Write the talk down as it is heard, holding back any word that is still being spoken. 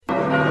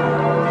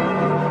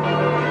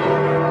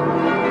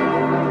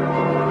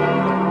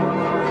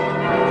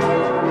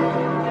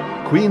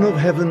Queen of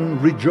heaven,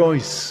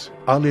 rejoice.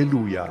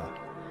 Alleluia.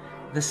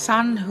 The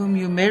Son whom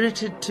you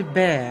merited to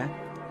bear,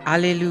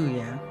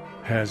 Alleluia.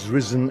 Has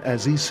risen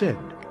as he said,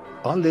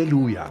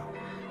 Alleluia.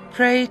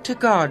 Pray to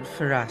God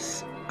for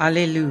us,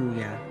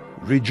 Alleluia.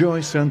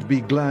 Rejoice and be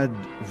glad,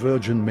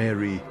 Virgin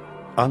Mary,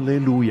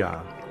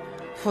 Alleluia.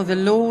 For the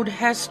Lord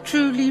has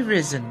truly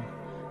risen,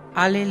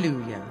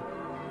 Alleluia.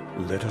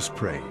 Let us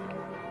pray.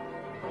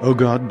 O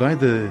God, by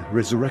the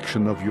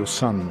resurrection of your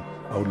Son,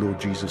 our Lord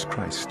Jesus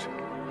Christ,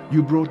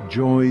 you brought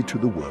joy to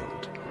the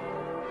world.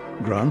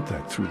 Grant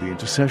that through the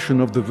intercession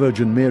of the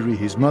Virgin Mary,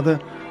 his mother,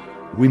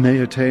 we may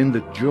attain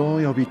the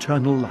joy of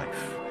eternal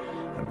life.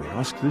 And we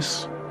ask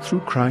this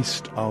through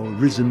Christ our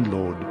risen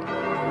Lord.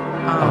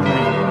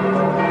 Amen.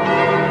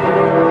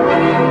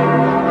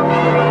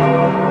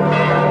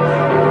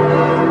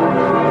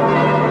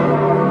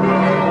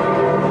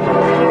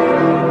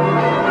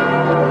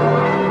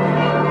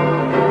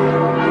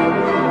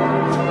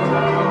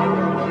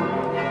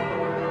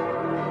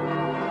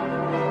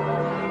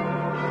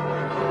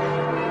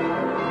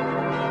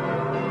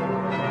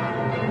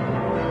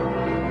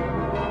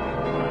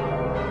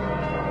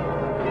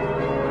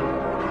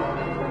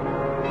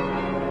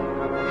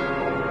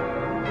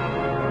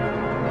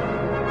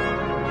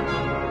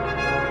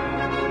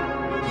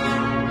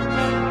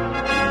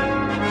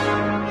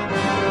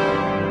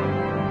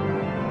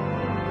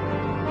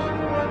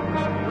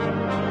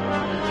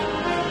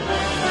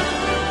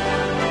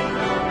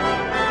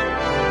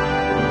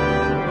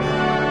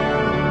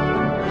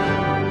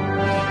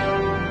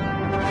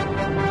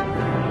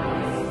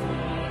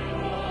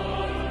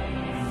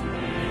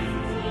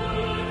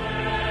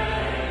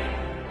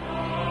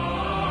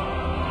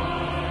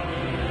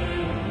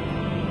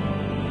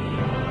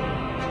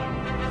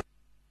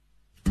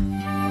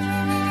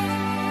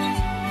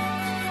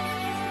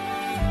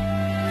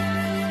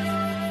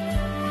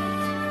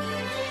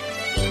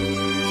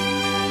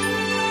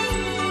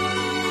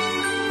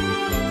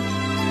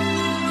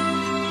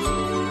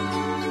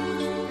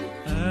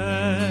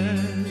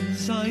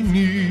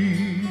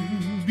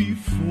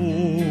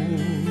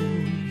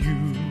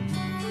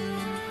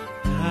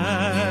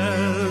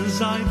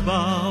 I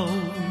bow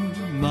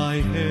my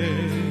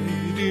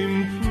head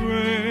in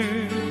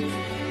prayer,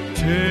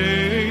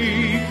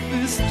 take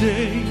this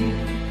day,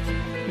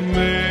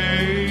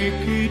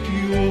 make it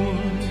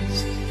yours,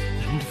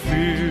 and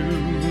fill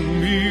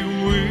me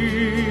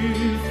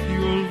with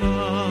your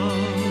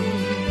love.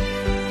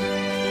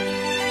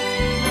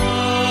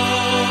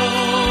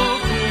 Ave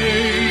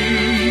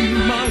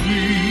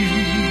Maria,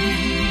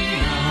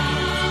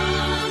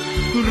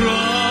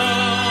 gratia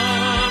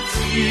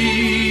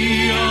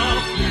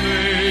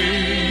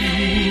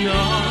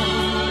plena,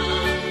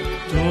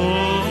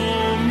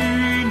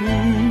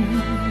 Dominus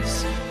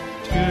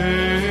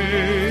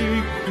tecum,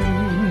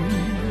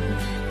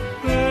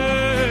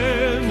 benedicta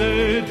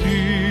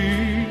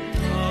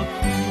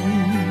tu.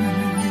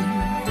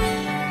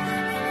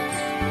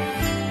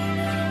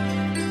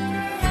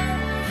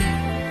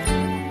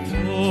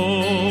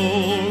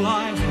 All I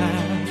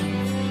have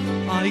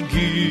I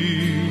give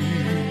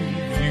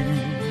you,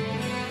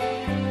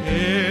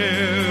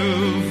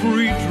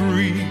 every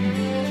dream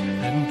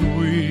and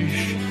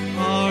wish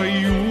are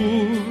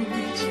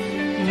yours,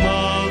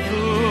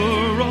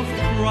 Mother of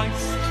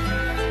Christ,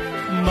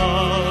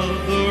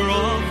 Mother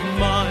of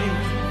mine,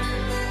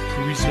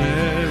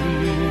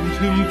 present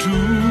him to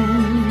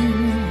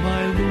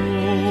my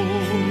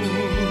Lord.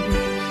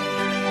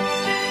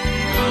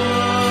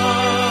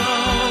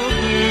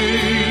 Ave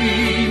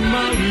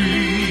Maria,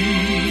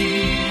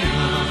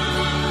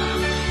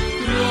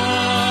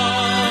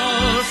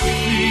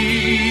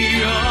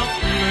 gratia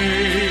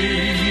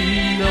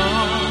plena,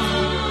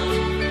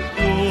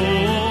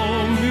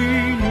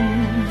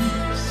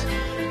 Dominus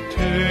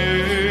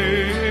tecum,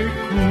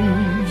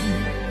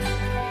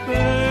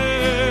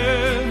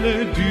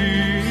 benedicta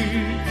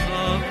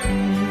tu.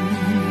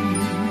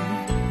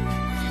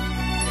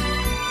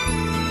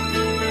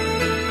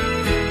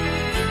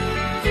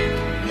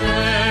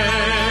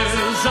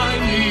 As I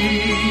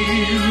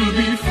kneel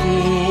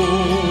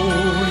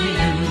before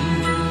you,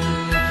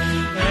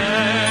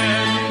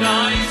 and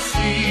I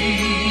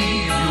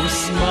see your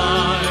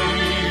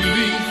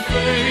smiling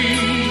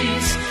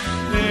face,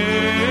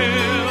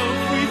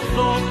 every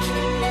thought,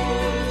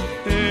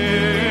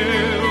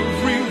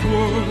 every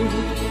word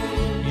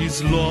is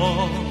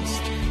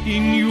lost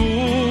in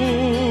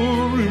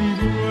your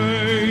embrace.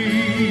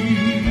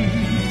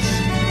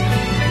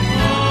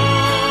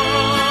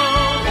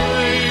 Ave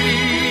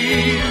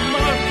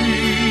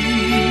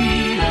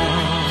Maria,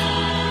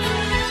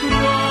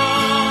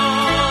 gratia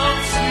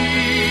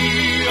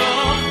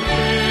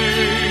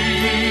plena,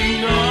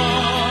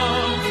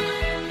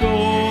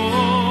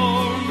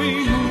 Dominus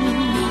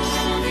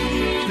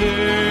tecum,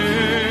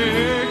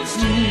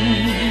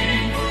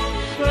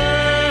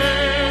 benedicta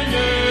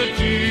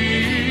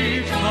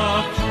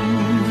tu.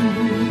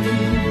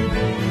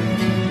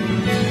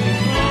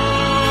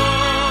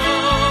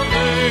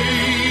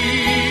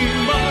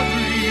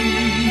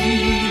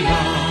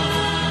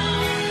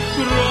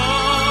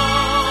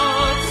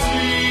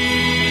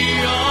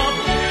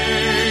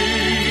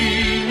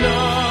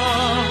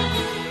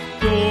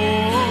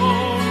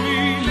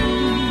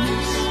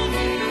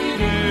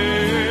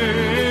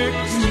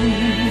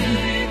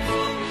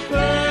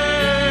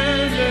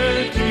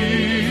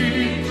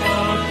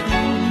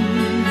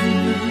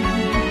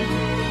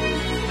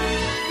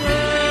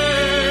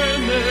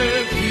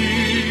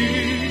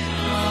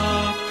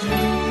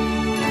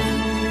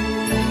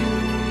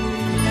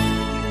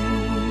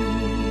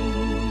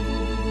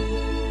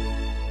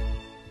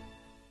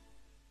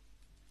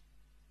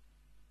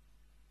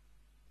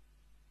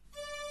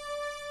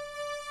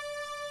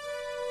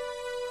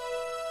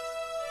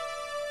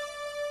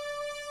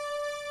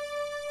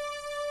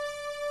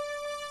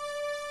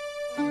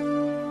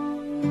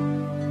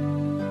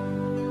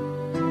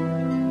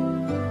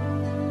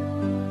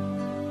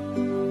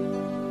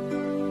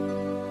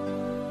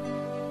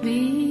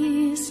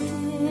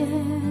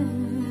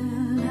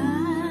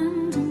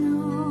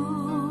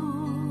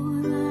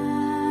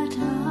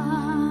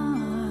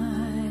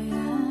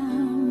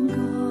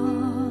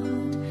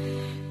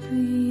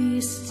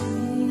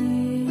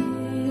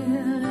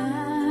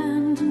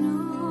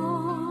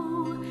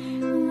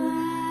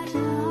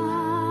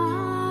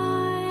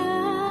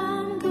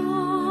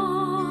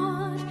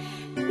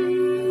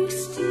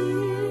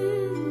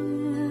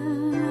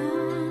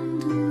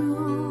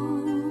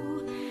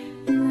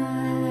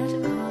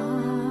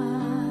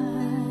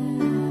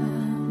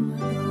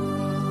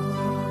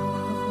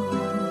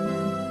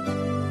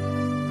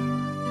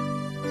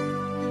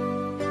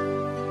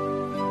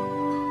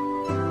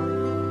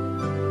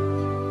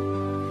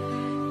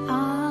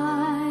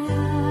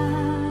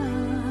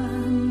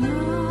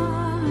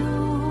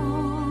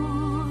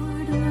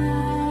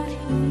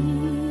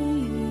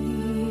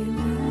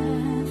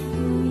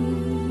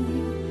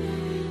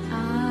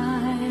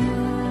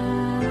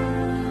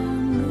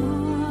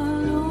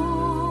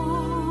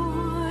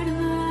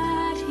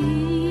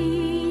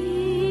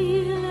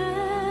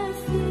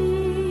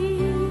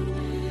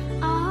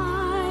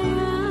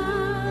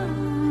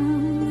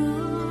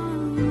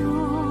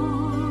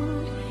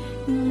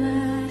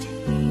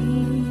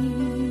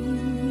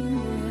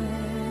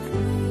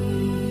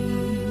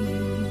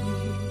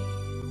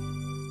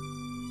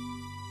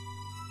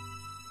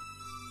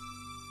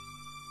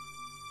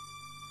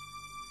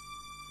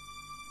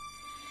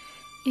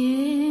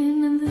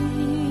 In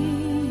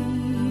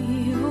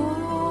Thee, O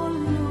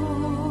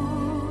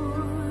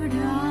Lord,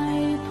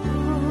 I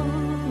put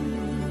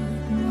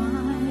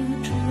my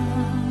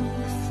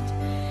trust.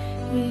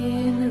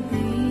 In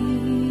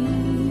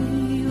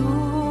Thee, O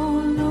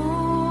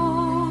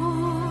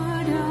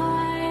Lord,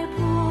 I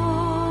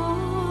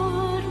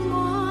put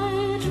my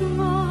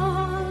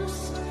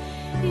trust.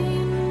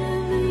 In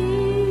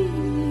Thee,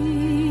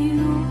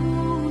 O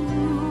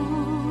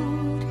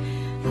Lord,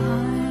 I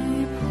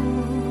put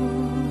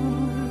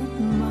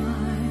my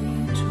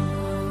trust.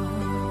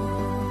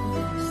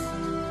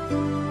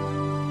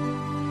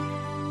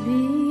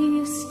 Be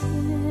still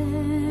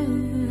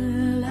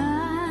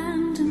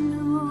and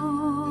know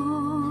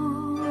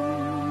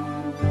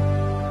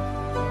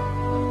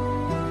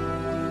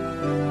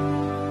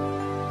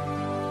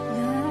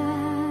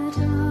that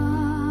I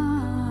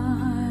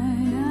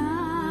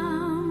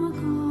am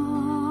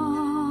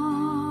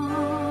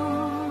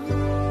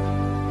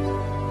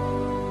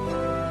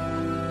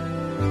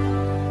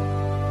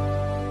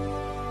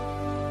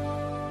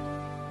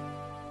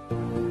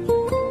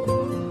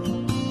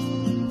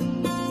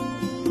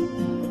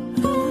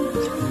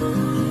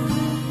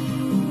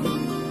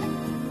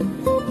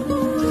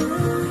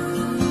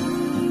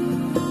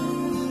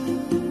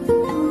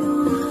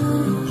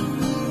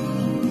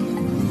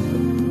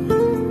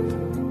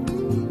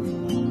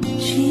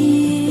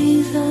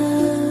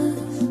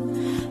Jesus,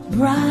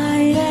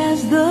 bright as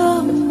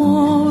the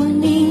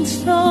morning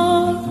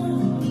star.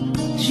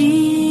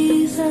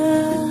 Jesus,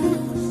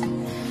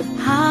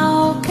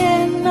 how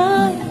can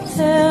I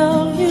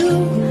tell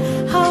you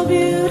how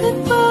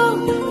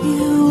beautiful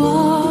you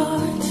are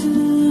to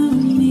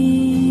me?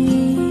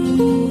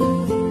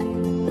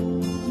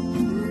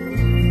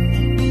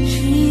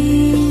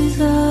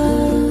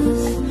 Jesus,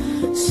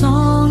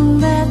 song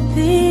that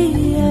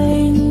the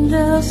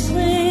angels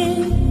sing.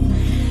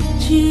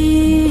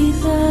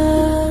 Jesus,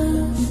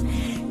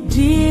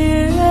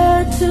 dearer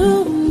to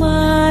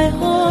my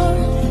heart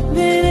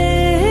than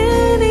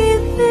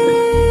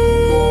anything,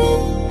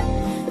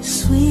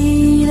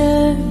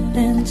 sweeter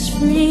than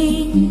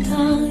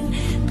springtime,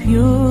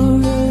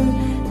 purer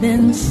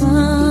than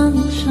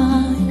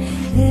sunshine,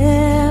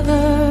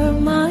 ever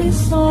my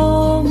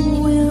song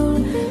will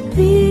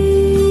be.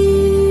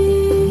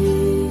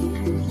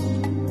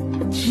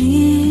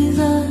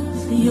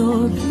 Jesus,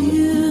 you're beautiful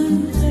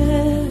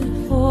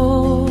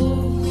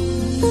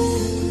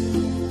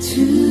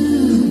to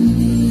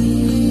me.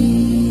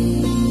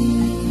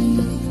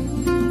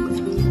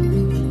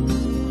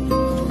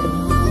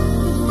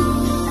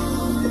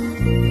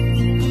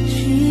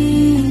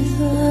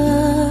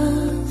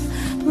 Jesus,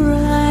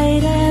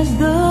 bright as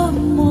the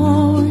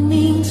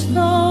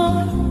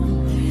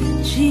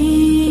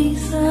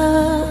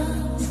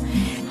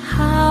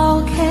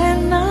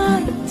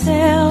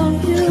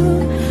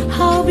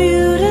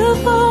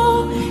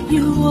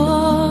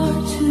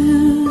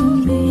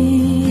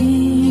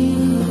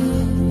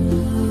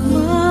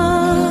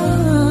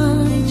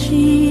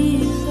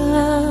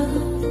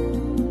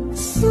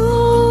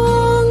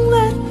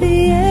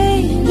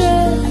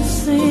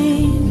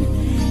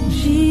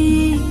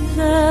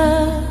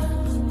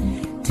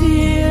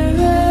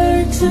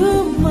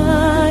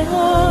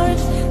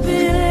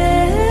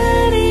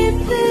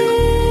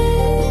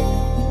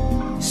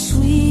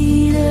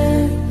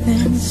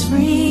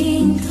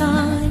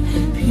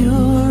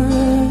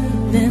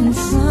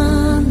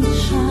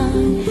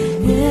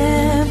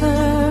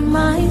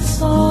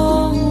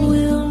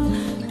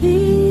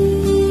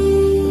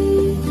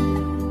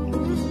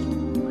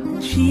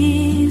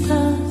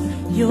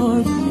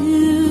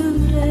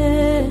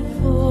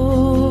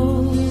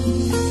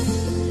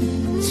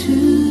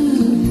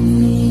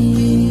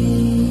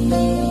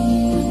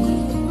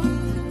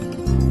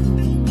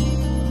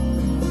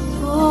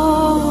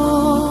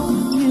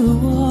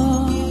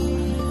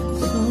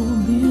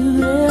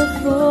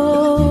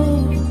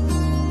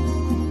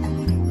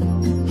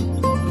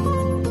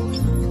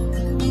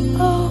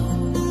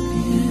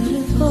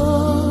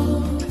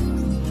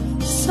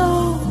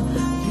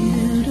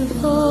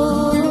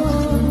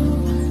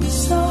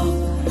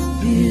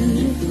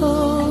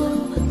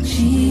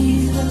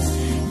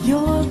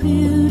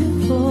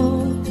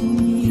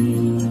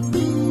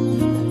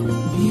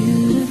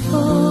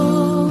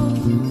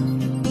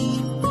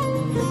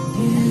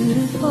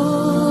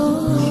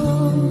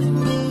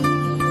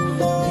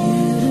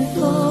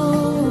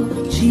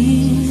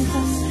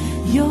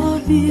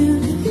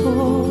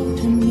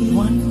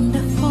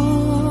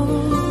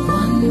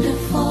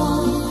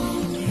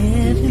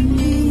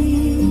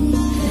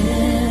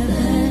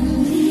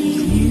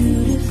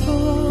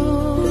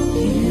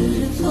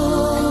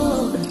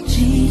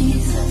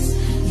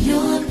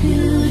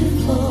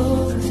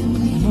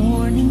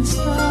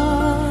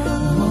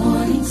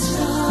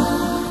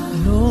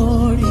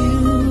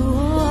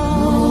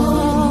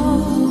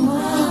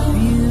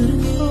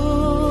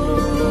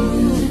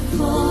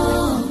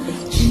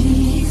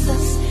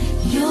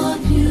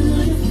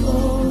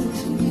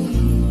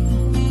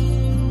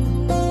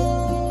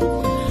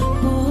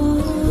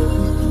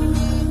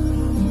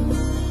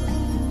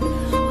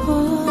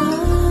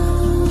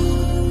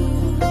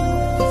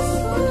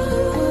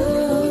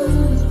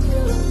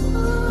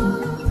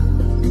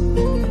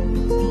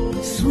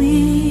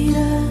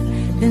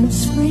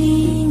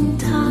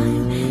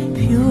springtime,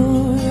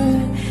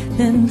 purer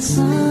than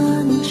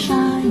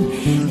sunshine,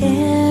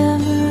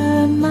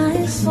 ever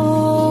my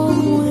soul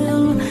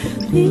will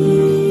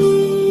be.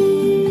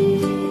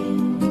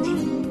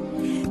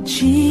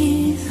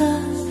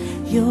 Jesus,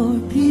 you're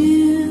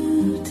beautiful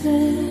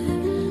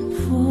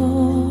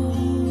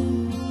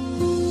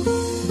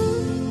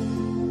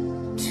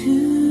to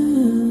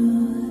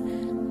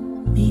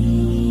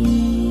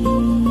me.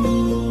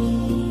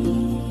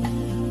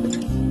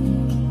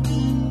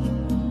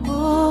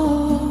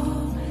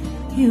 Oh,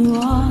 you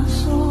are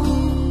so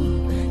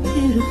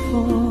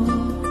beautiful.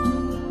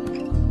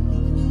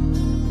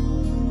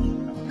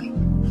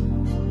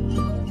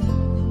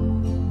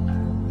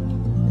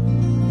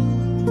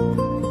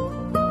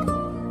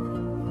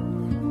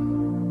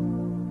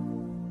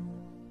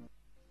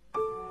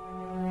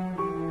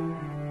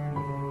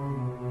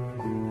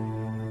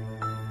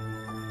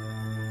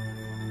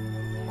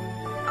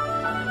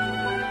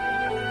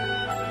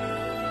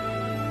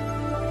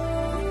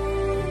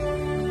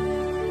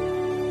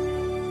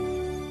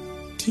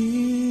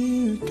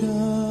 Dear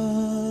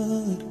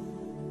God,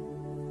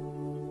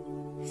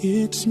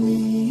 it's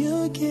me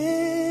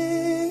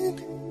again.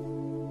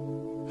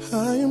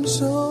 I am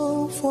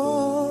so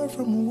far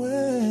from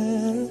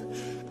where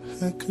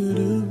I could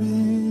have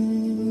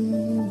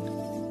been.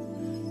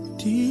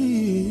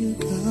 Dear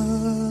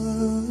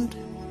God,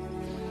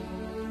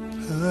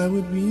 I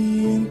would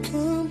be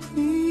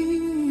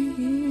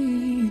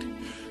incomplete,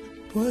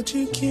 but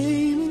you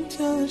came and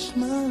touched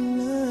my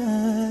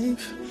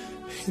life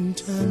in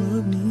time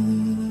of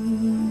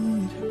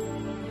need.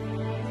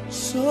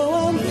 So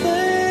I'm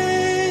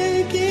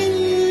thanking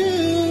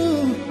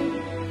you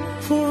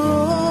for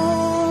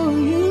all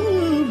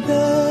you've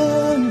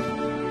done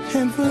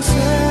and for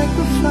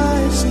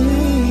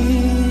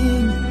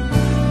sacrificing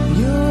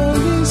your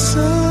only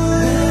son.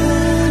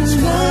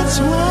 That's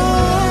why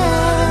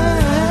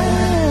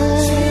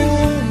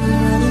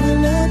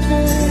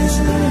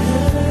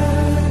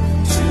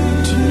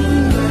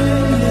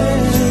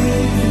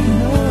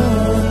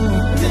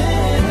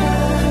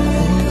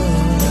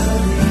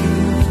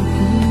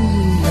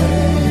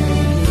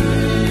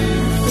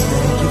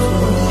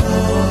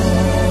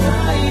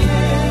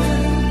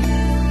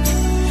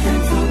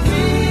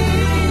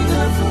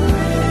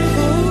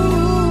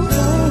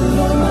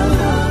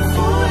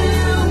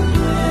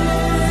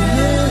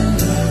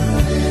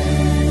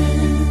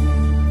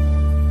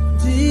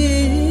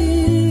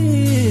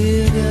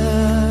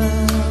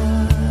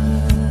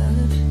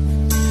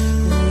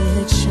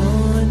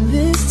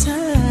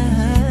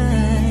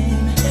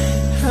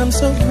I'm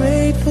so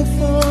grateful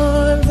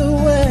for the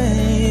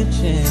way it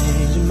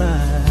changed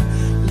my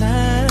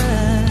life.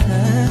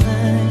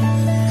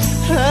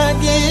 I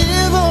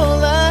give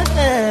all I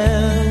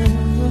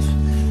have,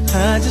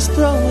 I just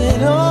throw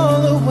it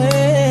all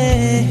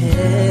away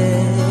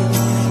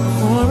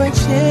for a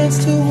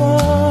chance to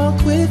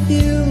walk with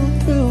you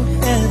through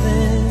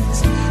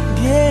heaven's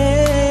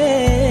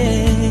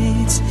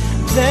gates.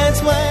 That's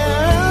why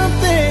I'm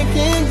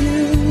thanking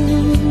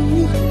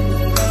you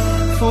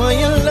for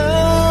your love.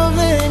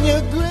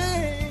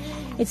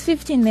 It's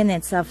 15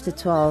 minutes after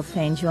 12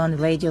 and you're on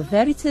Radio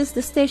Veritas,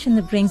 the station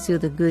that brings you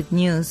the good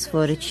news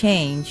for a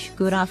change.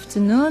 Good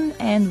afternoon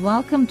and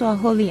welcome to our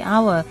Holy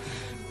Hour.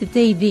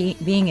 Today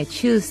being a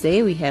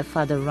Tuesday, we have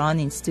Father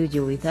Ron in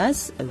studio with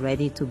us,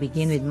 ready to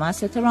begin with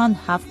Mass at around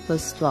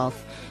 12:30.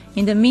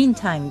 In the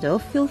meantime though,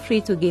 feel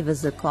free to give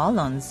us a call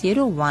on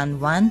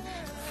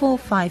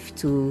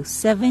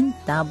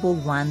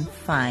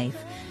 011-452-7115.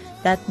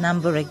 That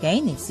number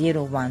again is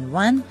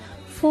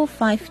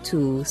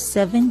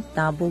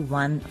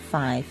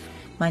 011-452-7115.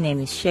 My name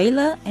is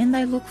Shayla, and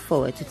I look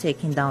forward to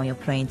taking down your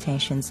prayer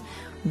intentions.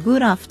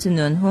 Good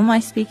afternoon. Who am I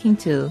speaking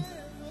to?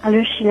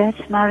 Hello, Sheila.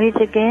 It's Maurice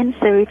again.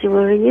 Sorry to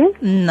worry you.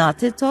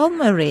 Not at all,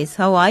 Maurice.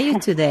 How are you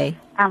today?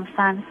 I'm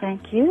fine,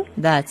 thank you.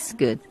 That's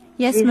good.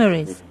 Yes,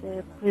 Maurice.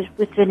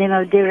 With the name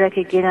of Derek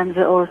again on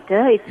the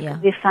altar.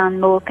 We found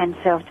more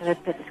cancer after a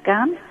PET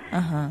scan.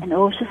 And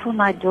also for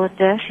my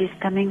daughter, she's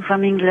coming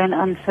from England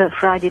on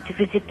Friday to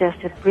visit us,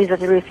 to pray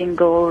that everything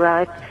go all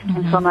right,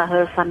 and for my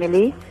whole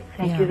family.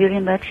 Thank you very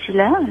much,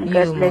 Sheila. And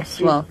God bless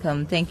you. You're most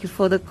welcome. Thank you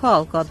for the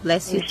call. God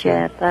bless you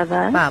too.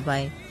 Bye-bye.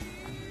 Bye-bye.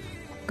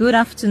 Good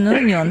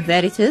afternoon. You're on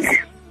Veritas.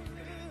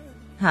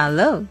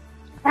 Hello.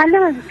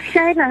 Hello,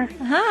 Shayla.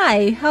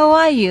 Hi. How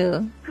are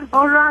you?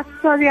 All right.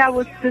 Sorry, I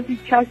was busy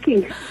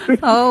choking.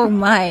 Oh,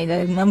 my.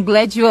 I'm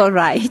glad you're all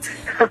right.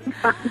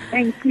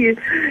 Thank you.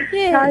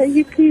 Yes. How are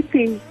you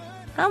keeping?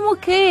 I'm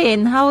okay.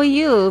 And how are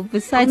you,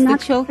 besides the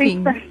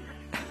choking?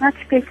 Much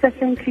better.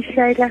 Thank you,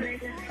 Shayla.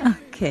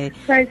 Okay.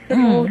 Praise the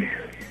Lord.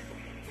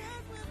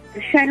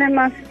 Shayla,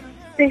 my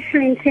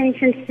special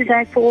intentions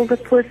today for all the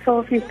poor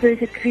souls in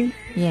purgatory.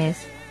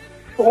 Yes.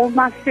 For all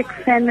my sick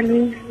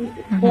families,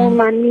 for all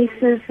my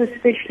nieces,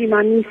 especially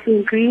my niece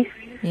in Greece.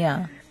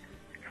 Yeah.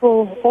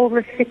 For all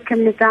the sick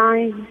and the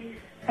dying,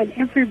 and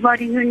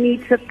everybody who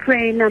needs a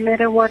prayer, no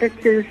matter what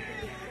it is.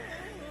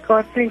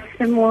 God bless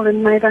them all,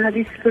 and may the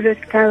Holy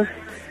Spirit come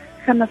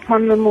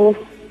upon them all.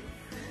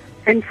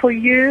 and for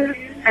you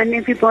and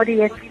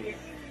everybody at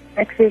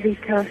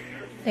Veritas.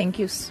 Thank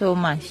you so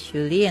much,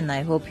 Julie, and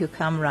I hope you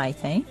come right,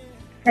 eh?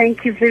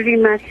 Thank you very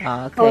much.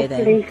 Okay,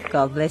 then.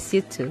 God bless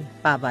you too.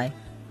 Bye-bye.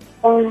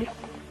 Bye.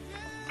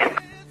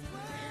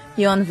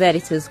 You're on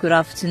Veritas. Good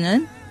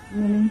afternoon.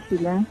 Morning,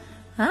 Sheila.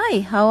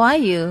 Hi, how are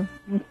you?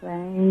 I'm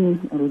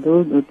fine.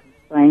 Although not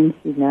fine,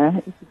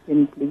 Sheila, if you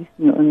can place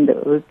me on the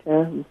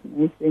altar with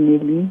my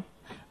family.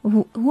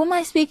 Who am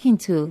I speaking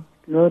to?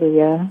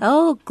 Gloria.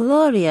 Oh,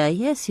 Gloria.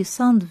 Yes, you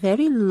sound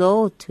very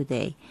low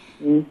today.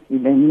 Yes,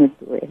 Sheila, I'm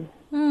not well.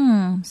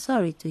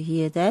 Sorry to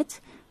hear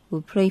that.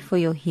 We'll pray for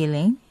your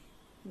healing.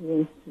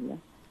 Yes, Sheila.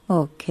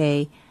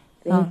 Okay.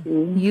 Thank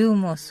you. You're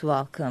most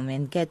welcome,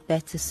 and get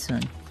better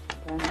soon.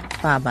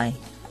 Bye-bye.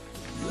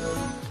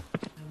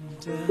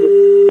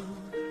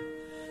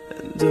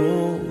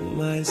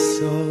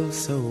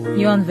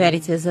 You're on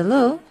Veritas.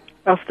 Hello.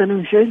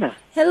 Afternoon, Sheila.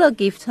 Hello,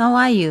 Gift. How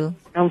are you?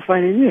 I'm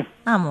fine, and you?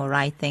 I'm all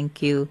right,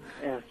 thank you.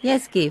 Okay.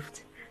 Yes,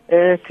 Gift.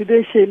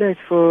 Today, Sheila, is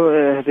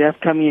for the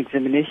upcoming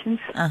examinations.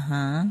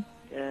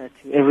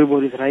 To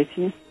everybody's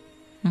writing,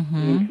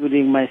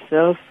 including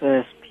myself,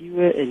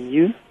 Spiwe, and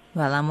you.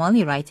 Well, I'm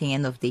only writing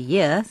end of the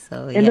year,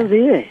 so End of the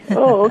year?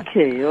 Oh,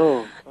 okay.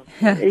 Oh,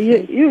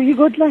 okay. You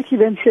got lucky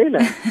then, Sheila.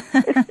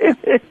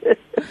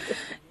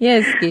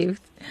 Yes,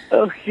 Gift.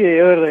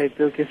 Okay, all right.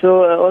 Okay,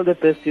 so all the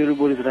best to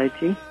everybody's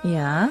writing.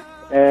 Yeah.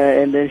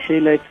 And then,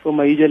 Sheila, it's for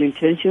my usual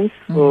intentions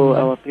for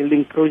our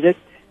building project.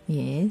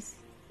 Yes.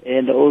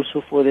 And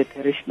also for the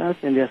parishioners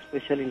and their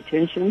special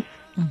intentions.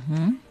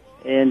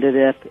 And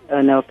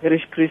our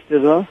parish priest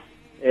as well,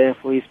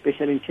 for his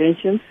special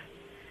intentions,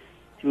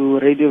 to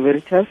Radio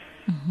Veritas,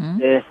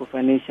 for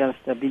financial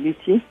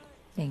stability.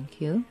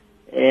 Thank you.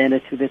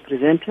 And to the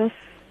presenters,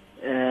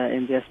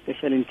 and their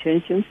special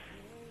intentions,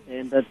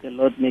 and that the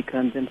Lord may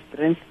grant them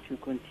strength to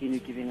continue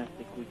giving us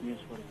the good news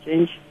for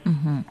change.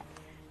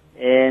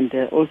 And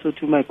also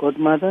to my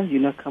godmother,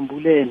 Yuna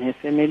Kambule, and her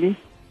family,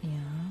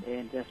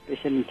 and their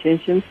special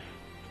intentions.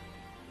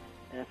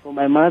 For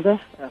my mother,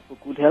 for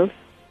good health.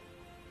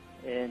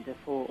 And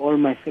for all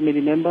my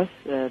family members,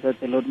 that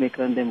the Lord may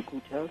grant them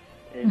good health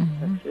and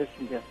success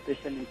in their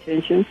special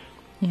intentions.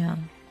 Yeah.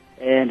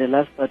 And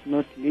last but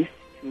not least,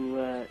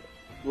 to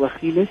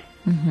Achilles,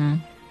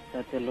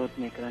 that the Lord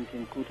may grant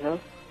him good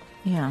health.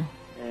 Yeah.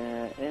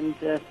 And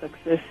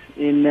success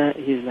in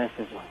his life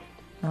as well.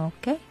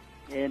 Okay.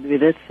 And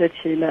with that said,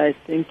 Sheila, I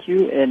thank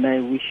you and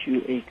I wish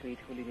you a great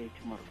holiday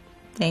tomorrow.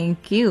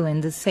 Thank you,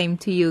 and the same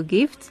to you,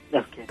 Gift.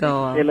 Okay.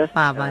 Go on.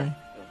 Bye-bye.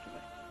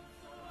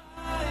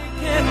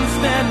 Can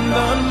stand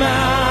on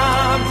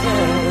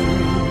mountains,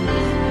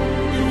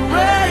 you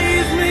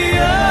raise me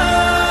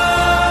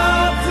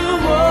up to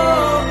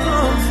walk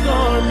on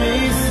stormy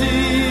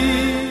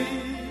seas.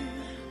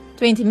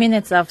 20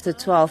 minutes after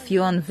 12,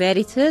 you on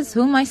Veritas.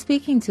 Who am I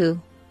speaking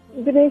to?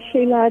 Good day,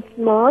 Sheila. It's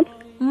Maud.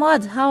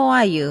 Maud, how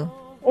are you?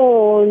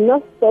 Oh,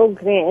 not so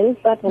grand,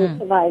 but I'm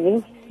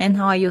surviving. And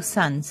how are your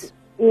sons?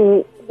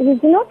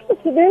 He's not for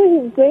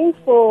today. He's going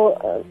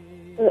for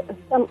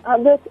some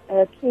other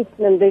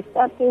treatment. They're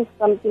starting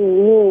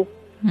something new.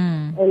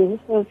 And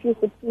so if you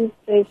could please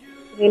pray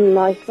for him,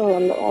 Michael,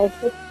 on the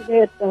altar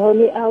today at the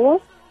Holy Hour.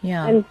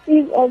 Yeah. And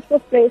please also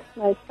pray for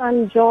my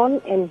son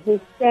John and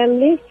his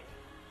family,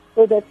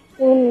 so that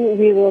soon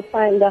we will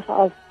find a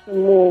house to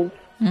move.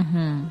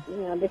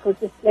 Yeah, because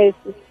this place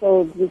is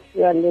sold, which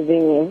we are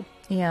living in.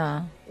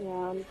 Yeah.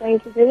 Yeah.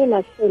 Thank you very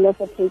much, Sheila,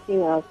 for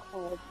taking our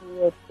call.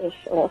 You're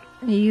special.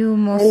 You're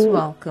most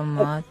welcome,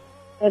 Maud.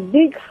 A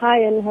big hi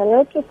and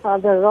hello to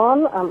Father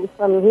Ron. I'm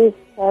from his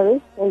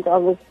parish, St.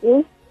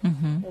 Augustine.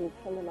 And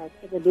tell him I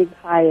said a big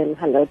hi and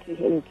hello to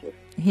him too.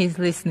 He's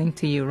listening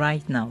to you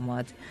right now,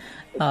 Maud.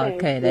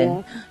 Okay,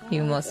 then.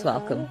 You're most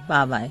welcome.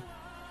 Bye-bye.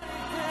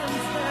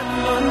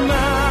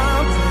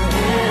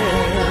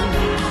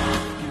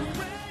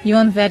 You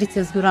on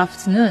Veritas, good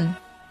afternoon.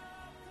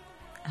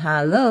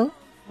 Hello.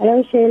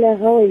 Hello, Sheila.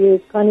 How are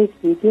you? Connie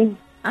speaking.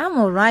 I'm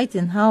all right,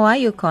 and how are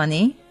you,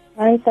 Connie?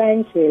 I'm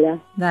fine, Sheila.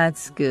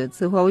 That's good.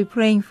 So what are we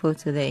praying for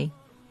today?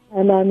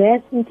 My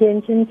mass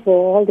intention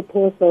for all the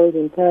poor souls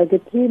in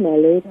purgatory, my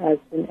late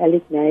husband,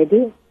 Alec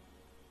Naidu,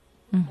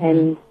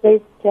 and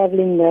safe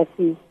traveling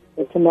mercies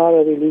for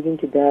tomorrow we're leaving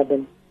to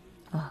Durban.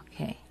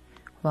 Okay.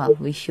 Well,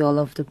 wish you all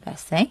of the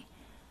best, eh?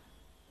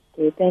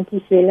 Okay, thank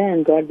you, Sheila,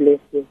 and God bless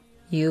you.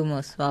 You're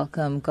most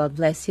welcome. God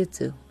bless you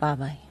too.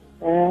 Bye-bye.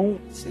 Bye.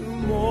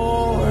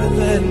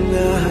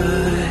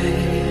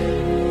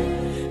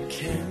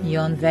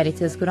 You're on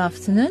Veritas. Good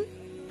afternoon.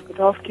 Good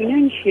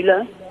afternoon,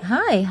 Sheila.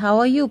 Hi, how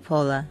are you,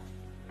 Paula?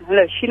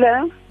 Hello,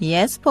 Sheila.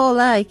 Yes,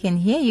 Paula, I can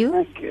hear you.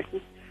 Okay.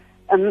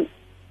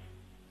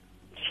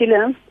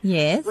 Sheila.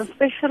 Yes. My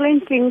special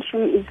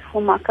intention is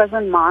for my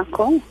cousin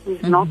Michael,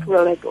 who's not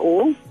well at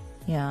all.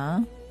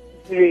 Yeah.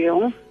 Very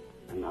ill.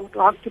 And I would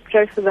like to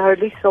pray for the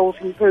holy souls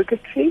in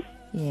purgatory.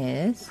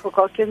 Yes.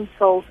 Forgotten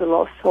souls, the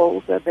lost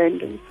souls, the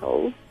abandoned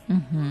souls.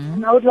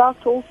 And I would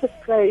like to also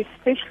pray,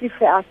 especially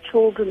for our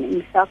children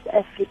in South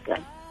Africa.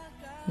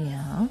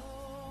 Yeah.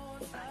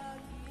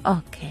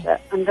 Okay.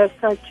 Under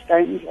such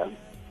danger.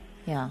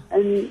 Yeah.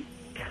 And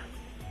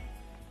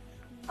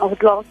I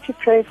would like to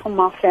pray for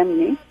my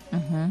family,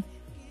 my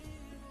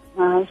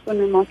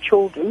husband and my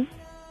children.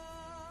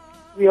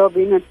 We are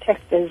being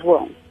attacked as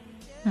well.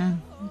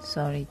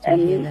 Sorry to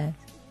hear that.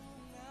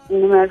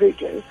 In the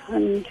marriages,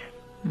 and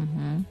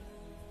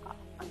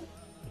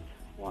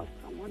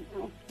someone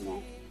else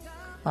now.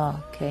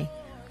 Okay.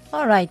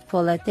 All right,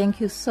 Paula, thank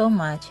you so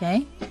much,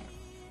 eh?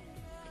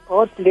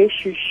 God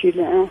bless you,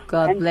 Sheila.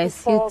 God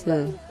bless you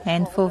too.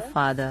 And for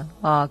Father.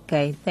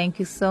 Okay, thank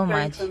you so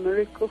much. A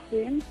miracle for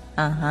him.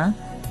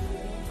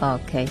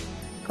 Okay.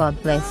 God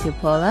bless you,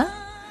 Paula.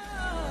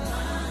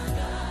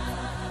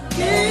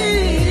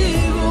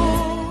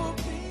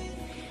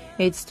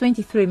 It's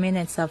 23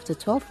 minutes after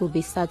 12. We'll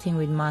be starting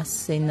with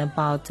Mass in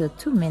about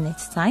 2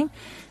 minutes' time.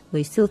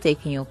 We're still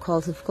taking your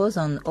calls, of course,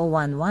 on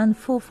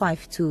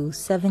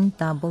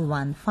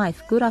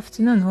 011-452-7115. Good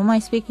afternoon. Who am I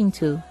speaking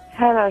to?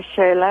 Hello,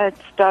 Sheila.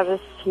 It's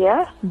Doris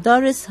here.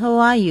 Doris, how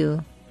are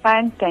you?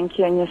 Fine, thank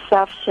you. And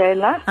yourself,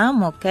 Sheila?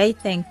 I'm okay,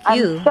 thank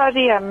you. I'm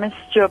sorry I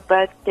missed your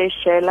birthday,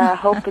 Sheila. I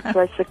hope it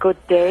was a good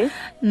day.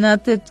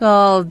 Not at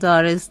all,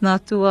 Doris.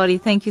 Not to worry.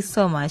 Thank you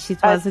so much.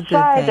 It was a good day.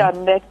 I tried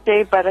on that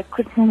day, but I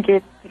couldn't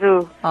get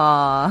through.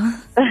 Aww.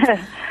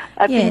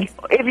 I think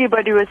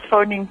everybody was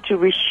phoning to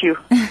wish you.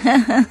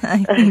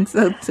 I think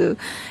so too.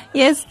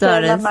 Yes,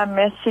 Doris. Sheila, my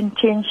mass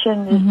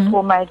intention is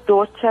for my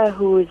daughter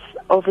who is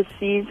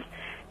overseas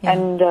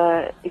and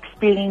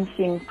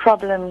experiencing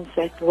problems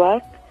at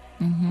work.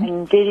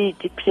 And very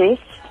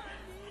depressed.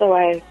 So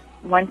I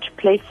want to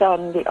place her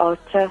on the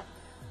altar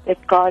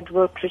that God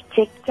will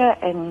protect her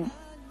and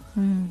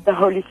the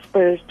Holy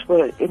Spirit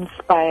will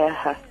inspire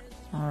her.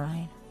 All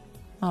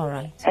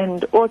right.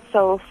 And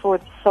also for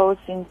the souls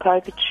in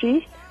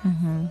purgatory,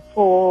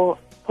 for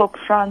Pope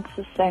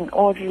Francis and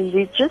all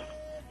religious,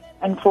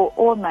 and for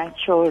all my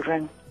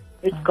children,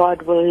 that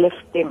God will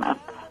lift them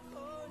up.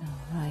 All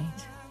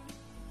right.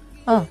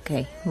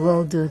 Okay,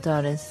 will do,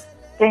 Doris.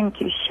 Thank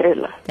you,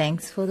 Sheila.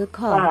 Thanks for the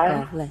call. Bye.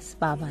 God bless.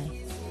 Bye-bye.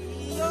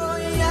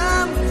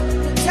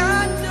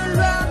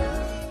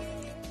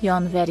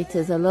 Yon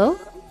Veritas, hello?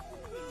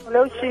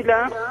 Hello,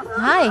 Sheila.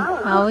 Hi,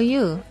 how are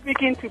you?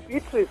 Speaking to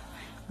Beatrice.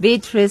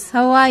 Beatrice,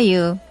 how are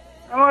you?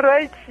 I'm all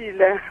right,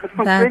 Sheila.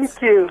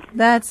 Thank you.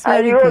 That's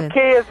very good. Are you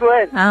okay as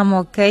well? I'm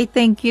okay.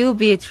 Thank you,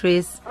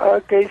 Beatrice.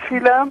 Okay,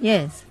 Sheila.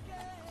 Yes.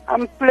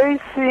 I'm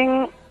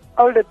placing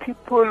all the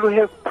people who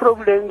have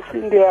problems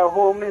in their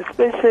home,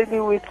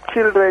 especially with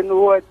children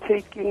who are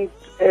taking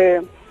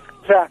drugs.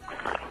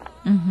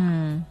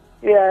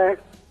 Yeah.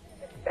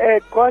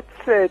 God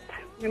said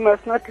we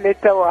must not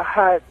let our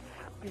hearts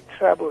be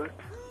troubled.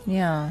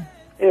 Yeah.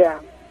 Yeah.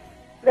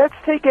 Let's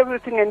take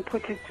everything and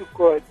put it to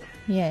God.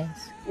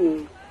 Yes.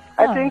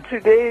 I think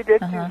today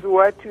that is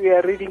what we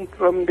are reading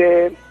from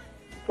the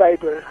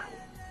Bible.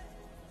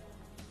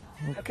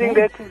 Okay. I think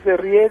that is a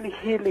real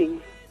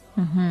healing.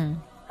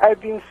 I've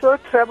been so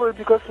troubled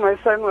because my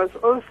son was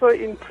also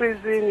in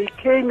prison. He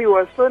came, he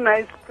was so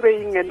nice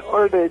praying and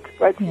all that,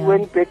 but he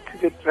went back to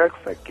the drugs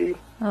again.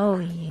 Oh,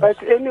 yes.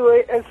 But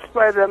anyway, as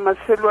Father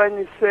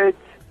Maselwani said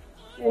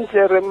in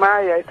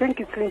Jeremiah, I think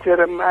it's in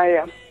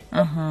Jeremiah,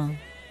 and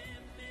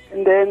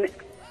then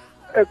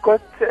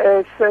God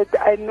said,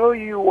 I know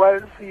you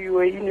whilst you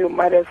were in your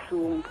mother's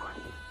womb.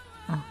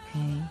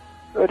 Okay.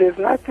 So there's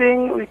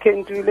nothing we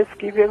can do. Let's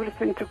give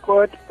everything to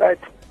God, but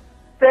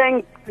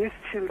thank these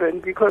children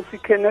because we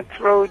cannot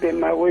throw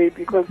them away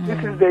because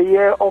this is the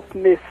year of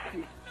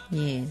mercy.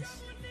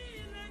 Yes.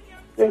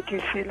 Thank you,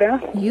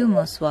 Sheila. You're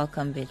most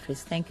welcome,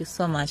 Beatrice. Thank you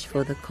so much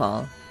for the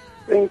call.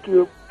 Thank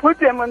you. Put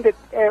them on the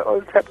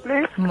altar,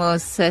 please.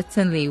 Most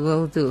certainly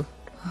will do.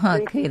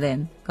 Okay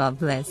then. God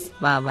bless.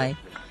 Bye-bye.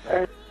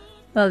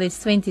 Well,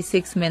 it's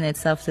 26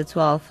 minutes after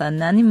 12.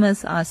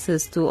 Anonymous asks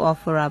us to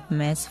offer up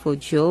Mass for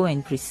Joe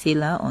and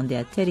Priscilla on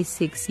their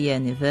 36th-year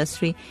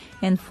anniversary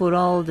and for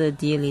all the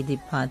dearly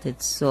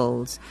departed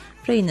souls.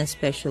 Pray in a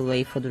special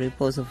way for the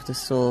repose of the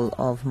soul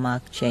of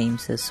Mark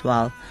James as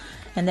well.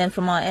 And then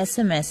from our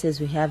SMSs,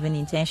 we have an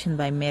intention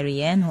by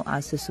Mary Ann who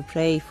asks us to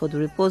pray for the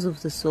repose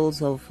of the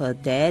souls of her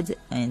dad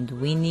and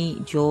Winnie,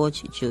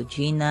 George,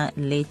 Georgina,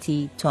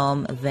 Letty,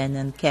 Tom,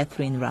 Vernon,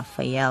 Catherine,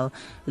 Raphael,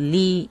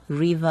 Lee,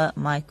 Riva,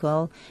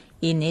 Michael,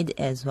 Enid,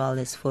 as well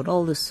as for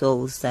all the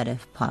souls that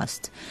have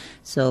passed.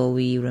 So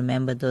we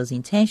remember those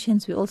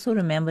intentions. We also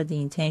remember the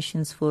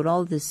intentions for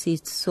all the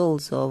deceased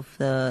souls of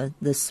the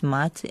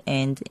Smart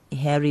and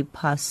Harry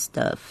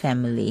Pastor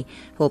family.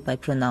 Hope I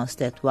pronounced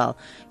that well.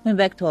 Going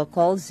back to our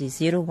calls,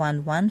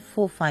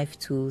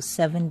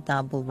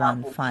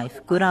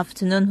 011-452-7115. Good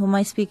afternoon. Who am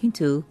I speaking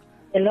to?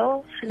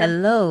 Hello.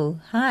 Hello.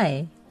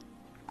 Hi.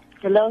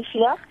 Hello,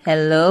 Sheila.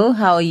 Hello.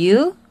 How are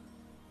you?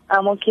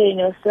 I'm okay, and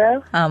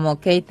yourself? I'm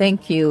okay,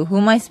 thank you. Who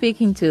am I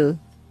speaking to?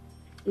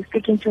 You're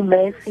speaking to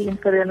Mercy in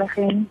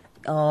Vereeniging.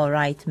 All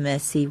right,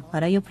 Mercy.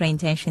 What are your prayer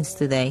intentions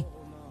today?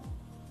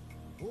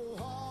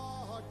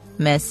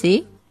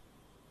 Mercy?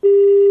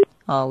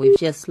 Oh, we've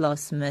just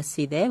lost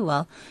Mercy there.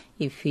 Well,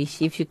 if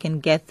you can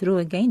get through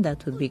again,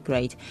 that would be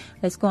great.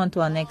 Let's go on to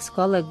our next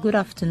caller. Good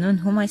afternoon.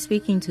 Who am I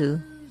speaking to?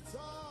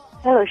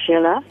 Hello,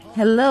 Sheila.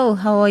 Hello,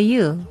 how are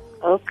you?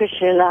 Okay,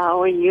 Sheila,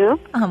 how are you?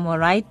 I'm all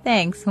right,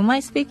 thanks. Who am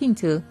I speaking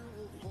to?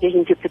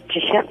 Speaking to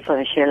Patricia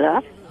for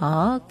Sheila.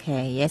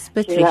 Okay, yes,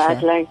 Patricia. Sheila,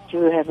 I'd like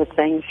to have a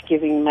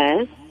Thanksgiving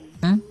Mass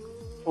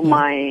for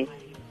my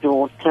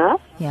daughter.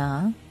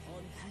 Yeah.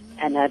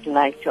 And I'd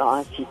like to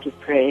ask you to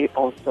pray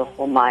also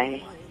for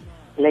my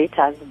late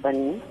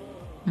husband.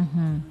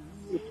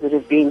 It would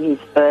have been his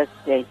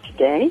birthday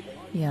today.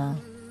 Yeah.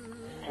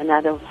 And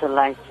I'd also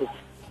like to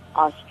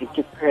ask you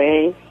to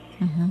pray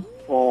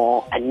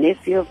for a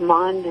nephew of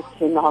mine that's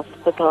in the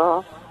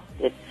hospital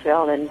that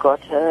fell and got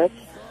hurt.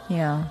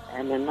 Yeah.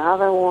 And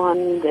another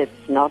one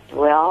that's not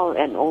well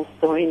and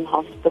also in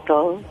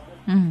hospital.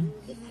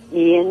 It's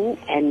Ian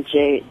and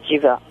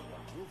Jiva.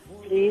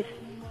 Please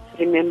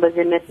remember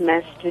them at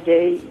Mass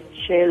today,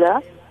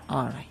 Sheila.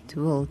 All right,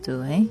 will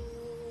do, eh?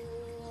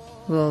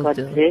 Will God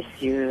do. bless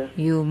you.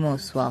 You're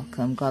most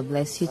welcome. God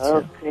bless you too.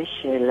 Okay,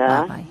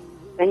 Sheila. Bye-bye.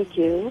 Thank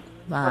you.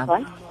 Bye.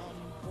 Bye-bye.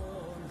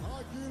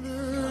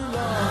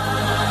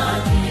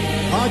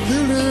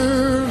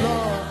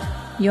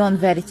 You're on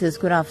Veritas.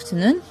 Good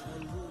afternoon.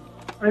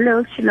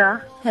 Hello,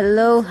 Sheila.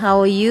 Hello, how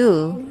are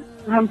you?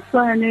 I'm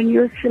fine, and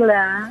you,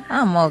 Sheila?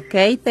 I'm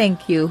okay,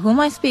 thank you. Who am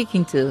I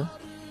speaking to?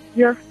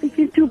 You're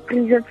speaking to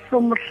Bridget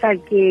from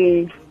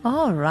Mashage.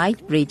 All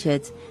right,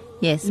 Bridget.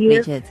 Yes,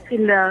 Yes, Bridget.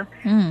 Sheila.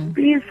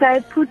 Please, I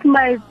put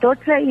my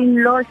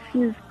daughter-in-law,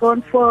 she's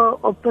gone for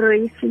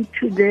operation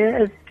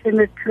today at 10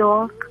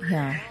 o'clock.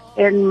 Yeah.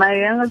 And my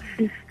younger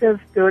sister's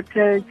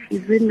daughter,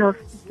 she's in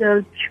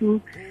hospital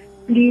too.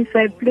 Please,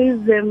 I place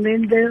them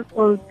in the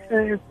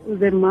altar for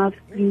the Mass,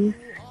 please.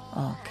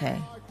 Okay.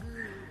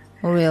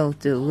 We'll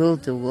do.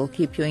 We'll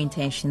keep your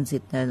intentions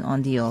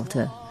on the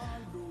altar.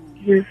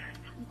 Yes.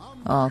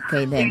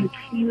 Okay, then.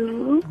 Thank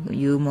you.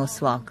 You're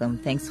most welcome.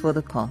 Thanks for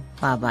the call.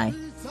 Bye-bye.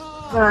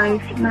 Bye,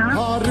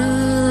 Sheila.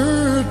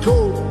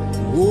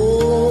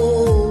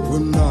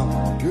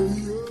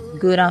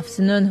 Good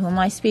afternoon. Who am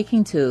I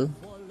speaking to?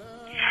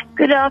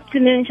 Good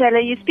afternoon,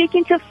 Sheila. You're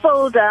speaking to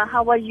Folder.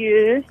 How are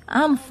you?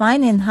 I'm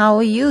fine, and how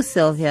are you,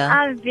 Sylvia?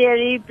 I'm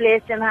very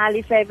blessed and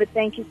highly favored.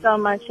 Thank you so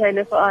much,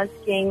 Sheila, for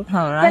asking.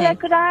 All right. Sheila,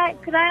 could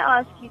I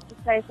ask you to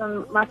place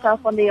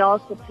myself on the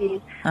altar,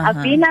 please?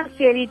 I've been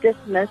unfairly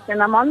dismissed,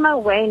 and I'm on my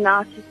way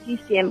now to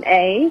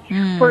CCMA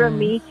for a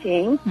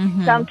meeting.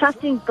 So I'm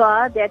trusting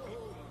God that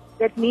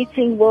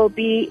meeting will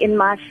be in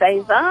my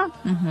favor,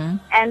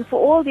 and for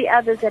all the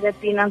others that have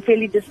been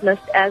unfairly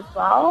dismissed as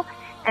well.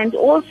 And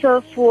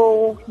also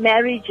for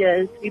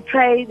marriages, we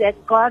pray that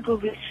God will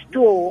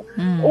restore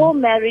all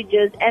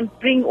marriages and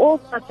bring all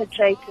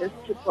perpetrators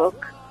to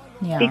book.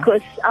 Yeah.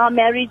 Because our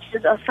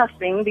marriages are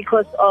suffering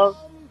because of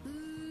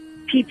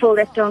people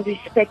that don't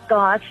respect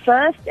God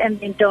first and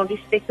then don't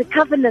respect the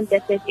covenant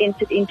that they've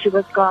entered into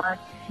with God.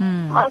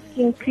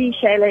 Asking, please,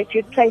 Shayla, if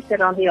you'd place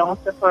it on the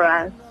altar for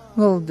us.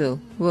 We'll do,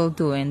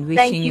 and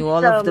wishing you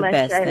all of the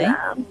best.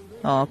 Shayla.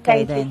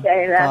 Okay, Thank then. you,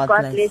 Shayla.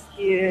 God bless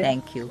you.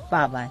 Thank you.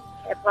 Bye-bye.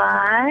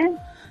 Bye.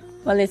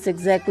 Well, it's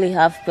exactly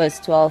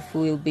 12:30.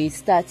 We'll be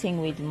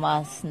starting with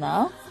Mass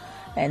now.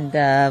 And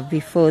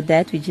before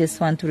that, we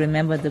just want to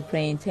remember the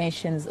prayer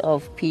intentions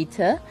of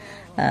Peter,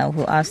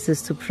 who asked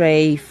us to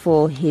pray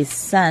for his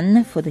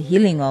son, for the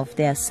healing of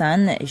their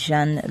son,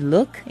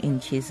 Jean-Luc. In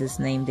Jesus'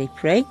 name they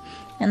pray.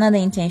 Another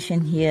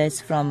intention here is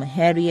from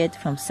Harriet,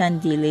 from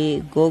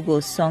Sandile,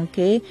 Gogo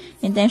Sonke.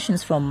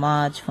 Intentions from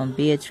Marge, from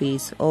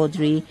Beatrice,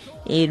 Audrey,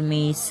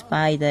 Irmi,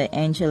 Spider,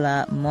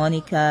 Angela,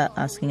 Monica,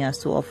 asking us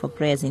to offer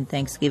prayers in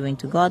thanksgiving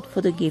to God for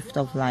the gift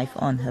of life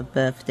on her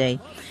birthday.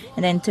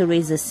 And then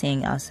Teresa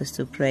Singh asks us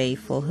to pray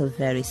for her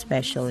very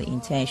special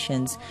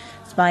intentions.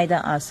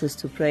 Spider asks us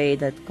to pray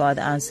that God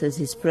answers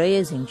his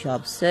prayers in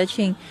job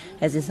searching,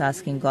 as he's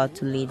asking God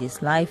to lead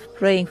his life,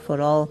 praying for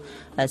all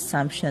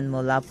Assumption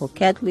Molapo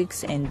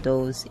Catholics and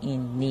those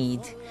in need.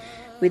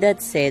 With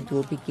that said,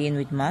 we'll begin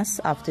with Mass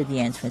after the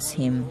entrance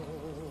hymn.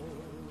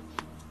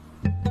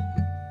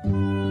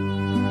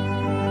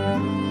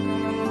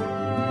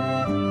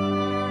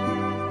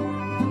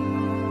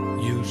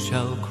 You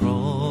shall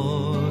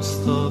cross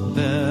the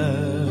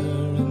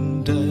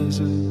barren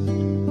desert,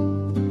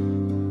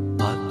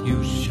 but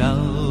you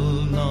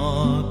shall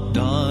not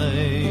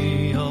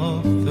die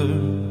of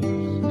thirst.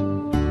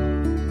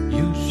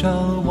 You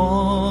shall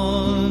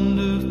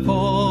wander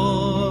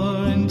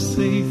far in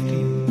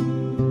safety,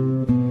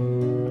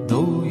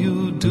 though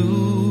you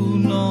do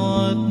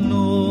not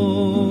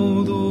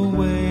know the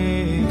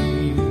way.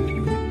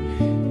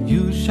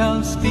 You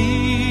shall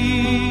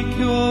speak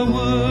your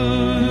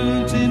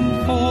words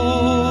in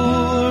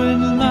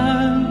foreign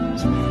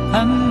lands,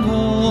 and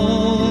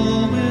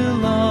all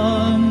will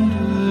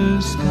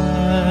understand.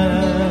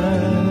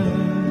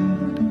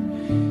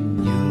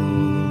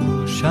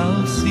 You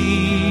shall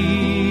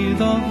see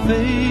the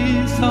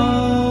face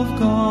of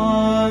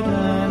God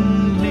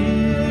and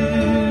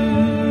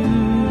live.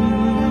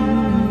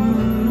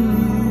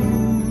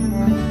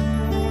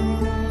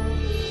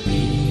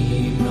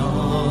 Be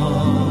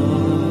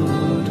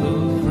not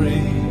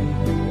afraid.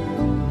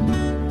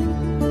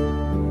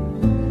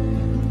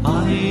 I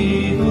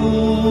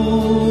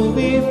know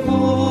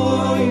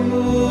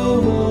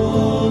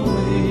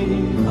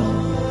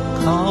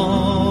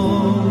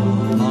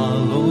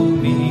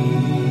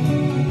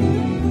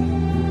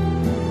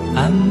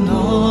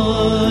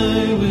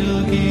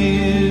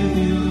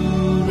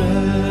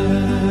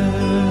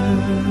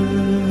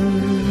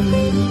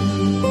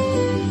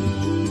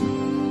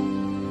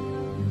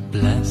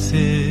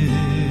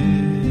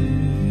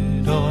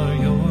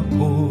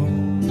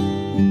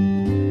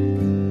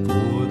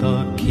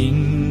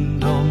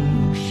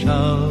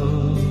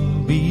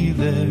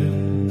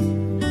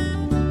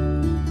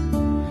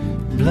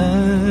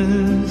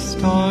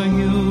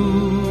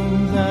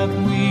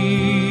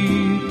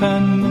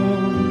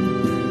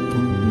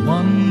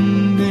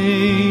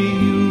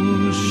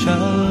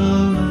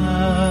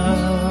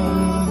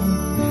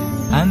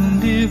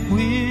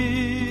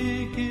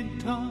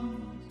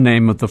In the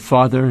name of the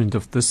Father, and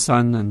of the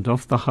Son, and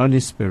of the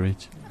Holy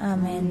Spirit.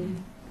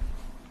 Amen.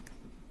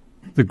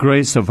 The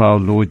grace of our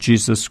Lord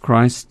Jesus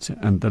Christ,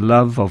 and the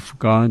love of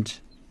God,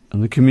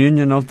 and the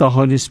communion of the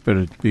Holy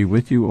Spirit be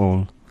with you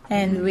all.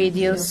 And with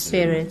your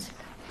spirit.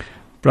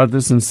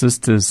 Brothers and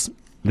sisters,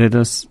 let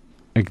us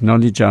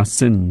acknowledge our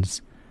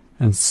sins,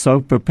 and so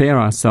prepare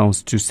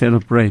ourselves to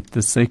celebrate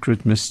the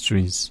sacred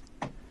mysteries.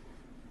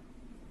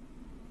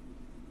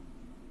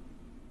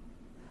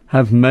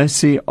 Have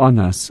mercy on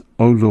us,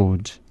 O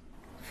Lord,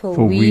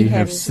 for we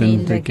have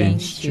sinned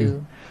against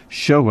you.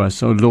 Show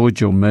us, O Lord,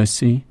 your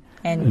mercy,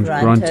 and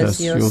grant us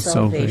your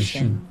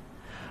salvation.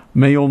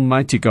 May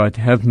Almighty God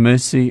have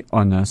mercy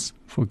on us,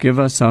 forgive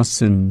us our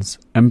sins,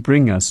 and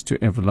bring us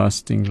to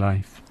everlasting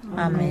life.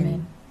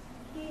 Amen.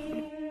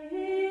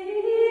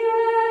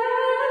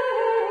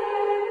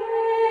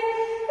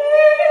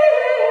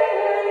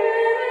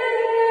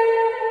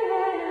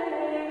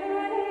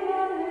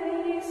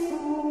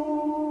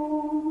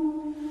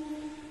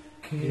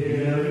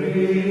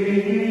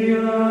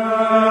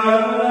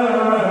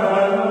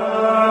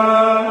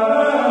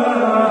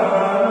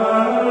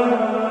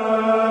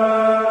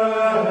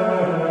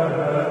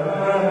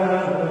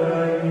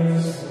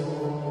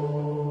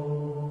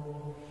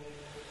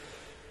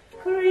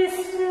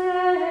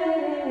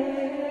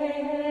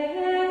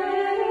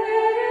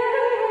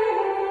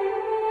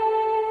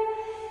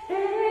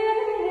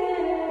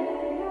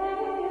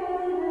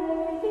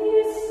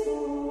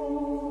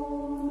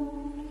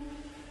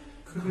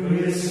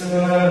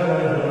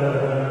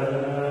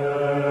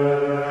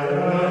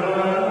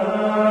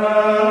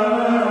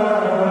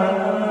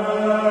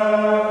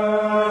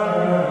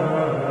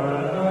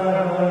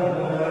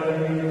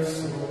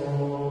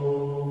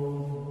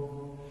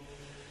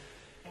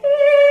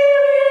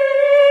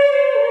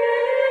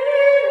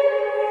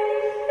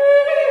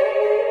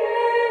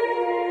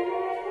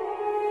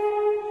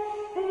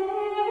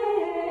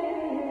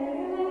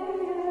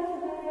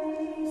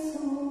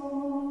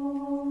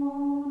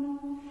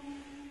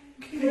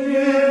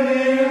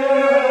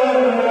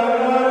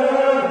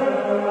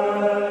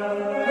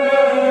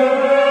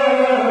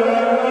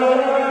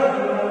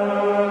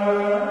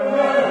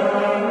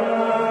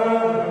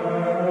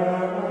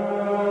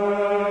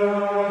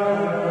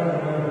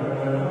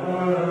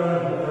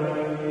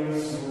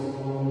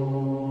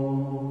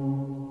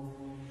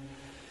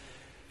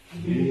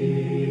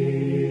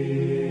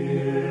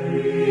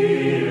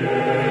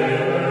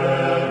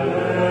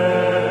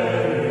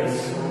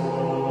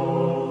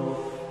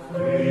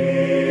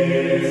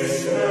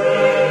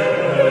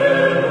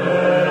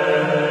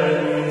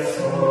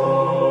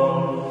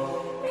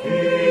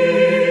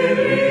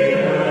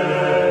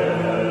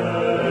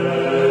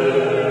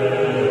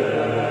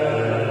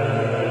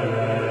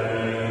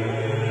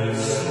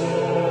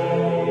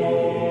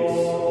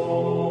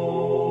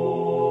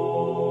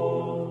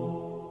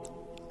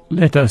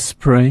 Let us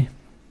pray.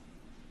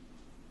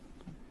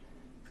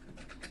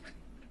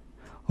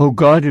 O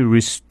God, who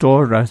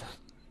restore us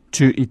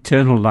to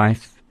eternal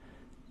life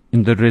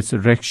in the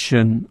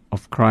resurrection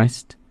of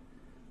Christ,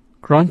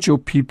 grant your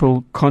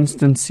people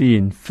constancy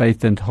in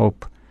faith and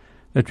hope,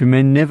 that we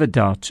may never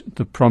doubt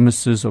the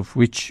promises of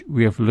which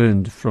we have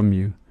learned from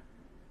you.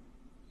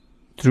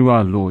 Through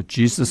our Lord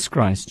Jesus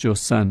Christ, your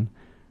Son,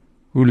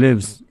 who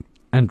lives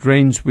and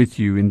reigns with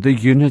you in the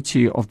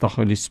unity of the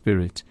Holy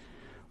Spirit,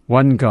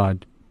 one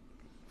God,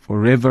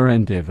 forever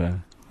and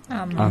ever.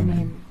 Amen.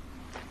 Amen.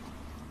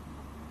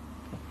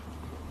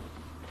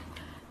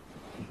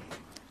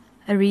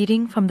 A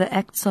reading from the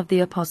Acts of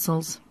the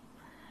Apostles.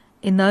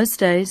 In those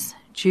days,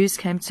 Jews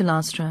came to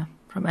Lystra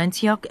from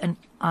Antioch and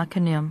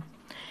Iconium,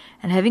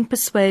 and having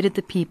persuaded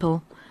the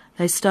people,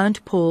 they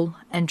stoned Paul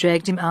and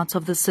dragged him out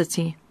of the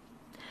city,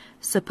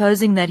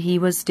 supposing that he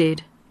was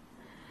dead.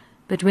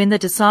 But when the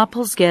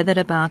disciples gathered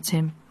about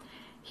him,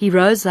 he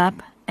rose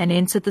up and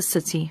entered the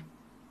city.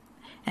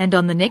 And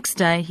on the next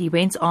day he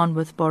went on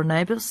with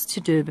Barnabas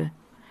to Derbe.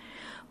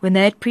 When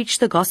they had preached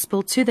the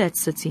gospel to that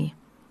city,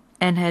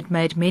 and had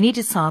made many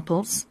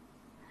disciples,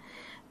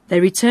 they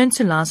returned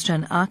to Lystra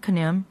and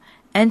Iconium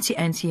and to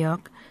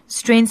Antioch,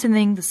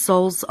 strengthening the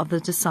souls of the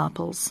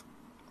disciples,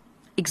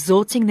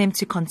 exhorting them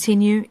to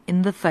continue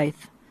in the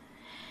faith,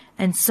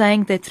 and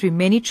saying that through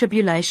many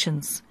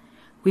tribulations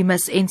we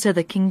must enter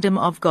the kingdom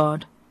of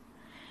God.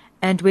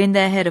 And when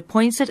they had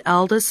appointed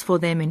elders for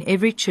them in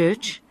every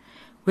church,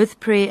 with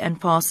prayer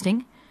and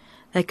fasting,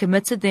 they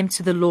committed them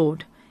to the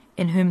Lord,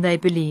 in whom they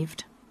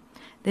believed.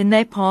 Then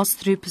they passed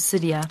through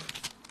Pisidia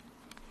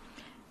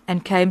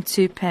and came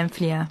to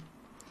Pamphylia.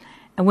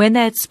 And when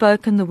they had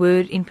spoken the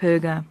word in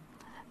Perga,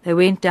 they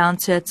went down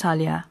to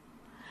Attalia.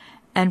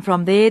 And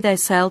from there they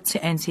sailed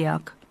to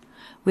Antioch,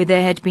 where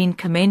they had been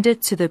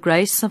commended to the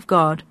grace of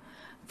God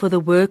for the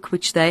work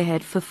which they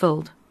had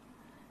fulfilled.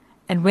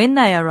 And when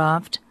they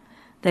arrived,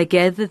 they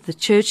gathered the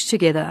church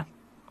together,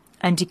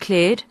 and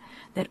declared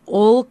that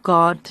all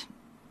God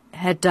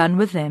had done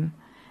with them,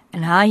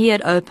 and how he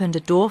had opened a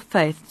door of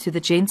faith to the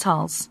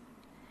Gentiles.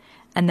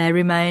 And they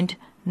remained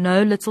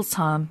no little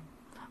time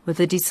with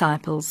the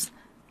disciples.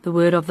 The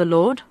word of the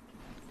Lord.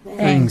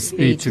 Thanks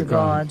be to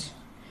God.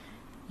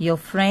 Your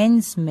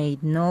friends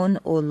made known,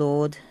 O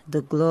Lord,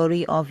 the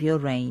glory of your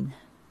reign.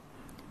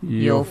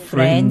 Your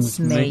friends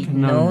made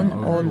known,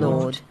 O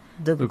Lord,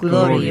 the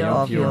glory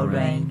of your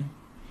reign.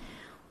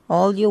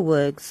 All your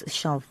works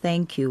shall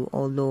thank you,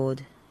 O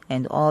Lord,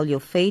 and all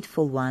your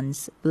faithful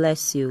ones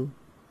bless you.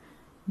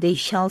 They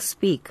shall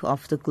speak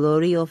of the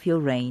glory of your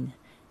reign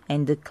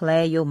and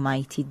declare your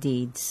mighty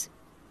deeds.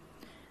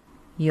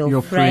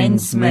 Your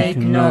friends make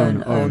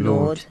known, O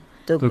Lord,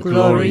 the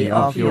glory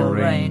of your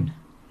reign.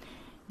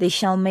 They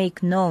shall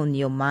make known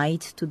your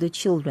might to the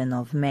children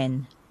of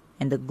men,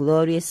 and the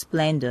glorious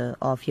splendor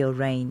of your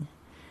reign.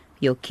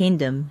 Your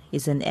kingdom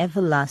is an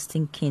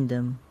everlasting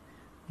kingdom.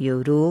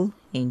 Your rule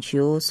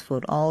endures for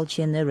all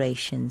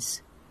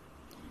generations.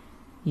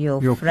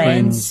 Your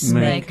friends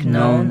make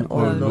known,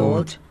 O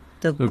Lord,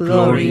 the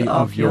glory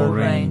of your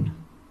reign.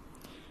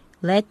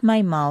 Let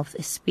my mouth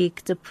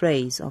speak the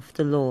praise of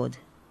the Lord.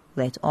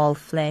 Let all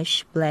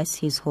flesh bless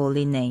his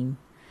holy name,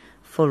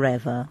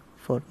 forever,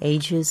 for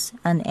ages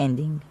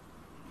unending.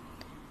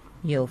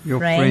 Your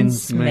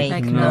friends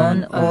make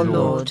known, O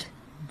Lord,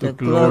 the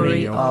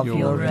glory of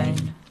your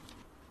reign.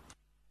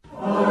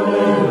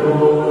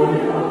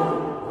 Alleluia,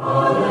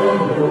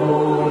 alleluia,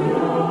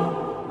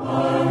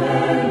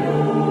 alleluia.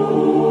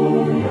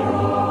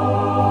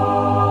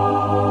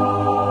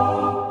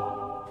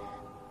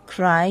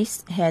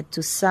 Christ had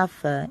to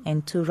suffer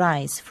and to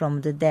rise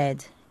from the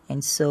dead,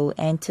 and so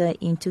enter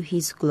into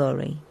his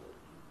glory.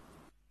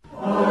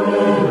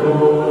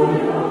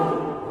 Alleluia,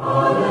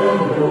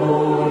 alleluia,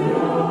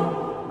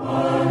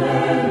 alleluia.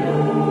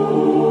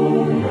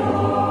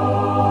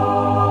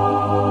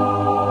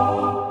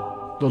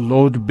 The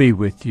Lord be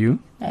with you.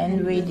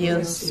 And with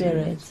your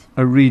spirit.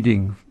 A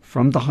reading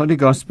from the Holy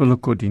Gospel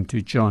according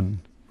to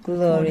John.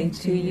 Glory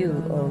to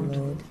you, O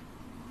Lord.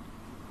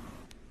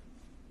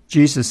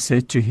 Jesus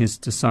said to his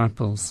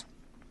disciples,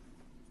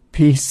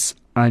 Peace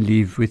I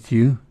leave with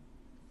you,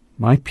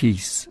 my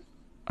peace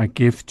I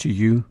give to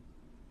you.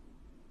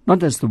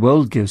 Not as the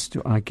world gives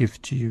do I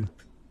give to you.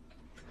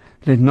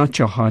 Let not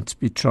your hearts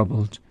be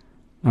troubled,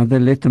 neither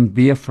let them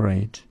be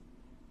afraid.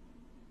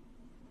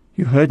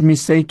 You heard me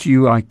say to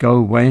you, I go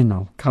away and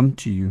I'll come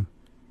to you.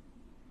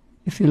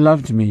 If you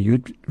loved me,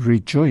 you'd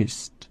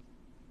rejoiced,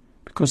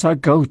 because I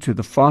go to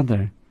the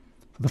Father,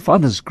 for the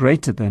Father is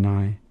greater than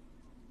I.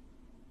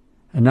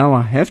 And now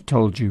I have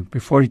told you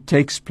before it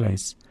takes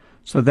place,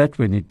 so that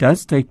when it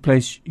does take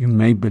place, you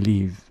may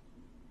believe.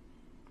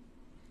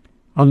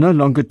 I'll no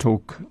longer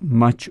talk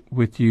much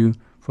with you,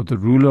 for the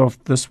ruler of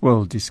this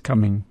world is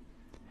coming.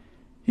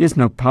 He has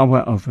no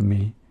power over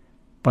me,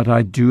 but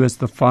I do as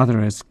the Father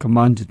has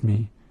commanded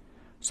me,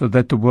 so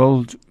that the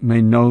world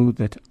may know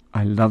that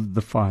I love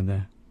the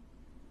Father.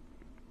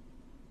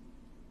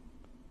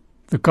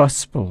 The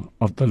Gospel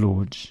of the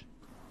Lord.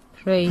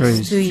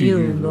 Praise to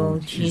you,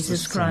 Lord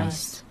Jesus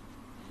Christ.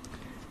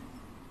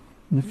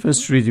 In the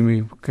first reading,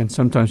 we can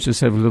sometimes just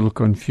have a little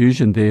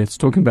confusion there. It's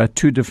talking about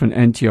two different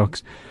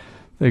Antiochs.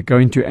 They're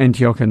going to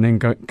Antioch and then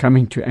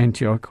coming to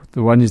Antioch.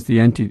 The one is the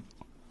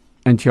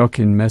Antioch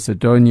in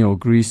Macedonia or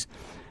Greece,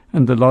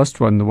 and the last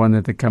one, the one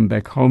that they come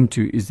back home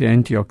to, is the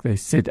Antioch they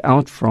set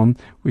out from,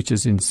 which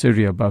is in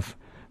Syria above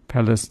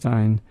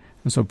Palestine.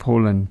 And so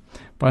Paul and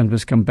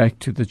Barnabas come back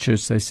to the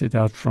church they set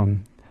out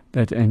from,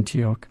 that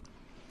Antioch.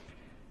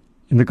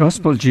 In the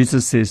Gospel,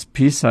 Jesus says,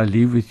 Peace I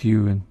leave with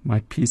you, and my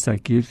peace I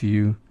give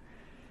you,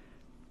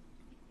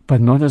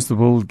 but not as the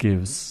world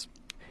gives.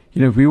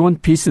 You know, if we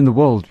want peace in the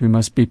world, we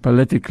must be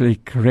politically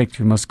correct.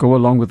 We must go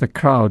along with the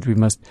crowd. We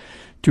must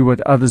do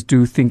what others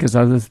do, think as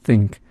others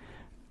think,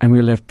 and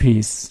we'll have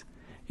peace.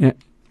 You know,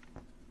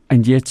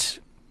 and yet,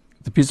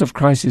 the peace of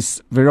Christ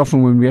is very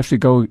often when we have to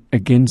go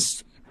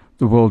against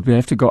the world, we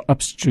have to go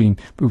upstream.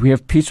 But we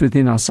have peace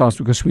within ourselves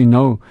because we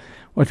know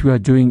what we are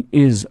doing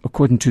is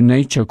according to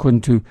nature,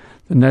 according to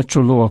the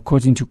natural law,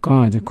 according to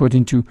God,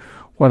 according to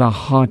what our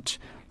heart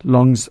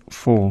longs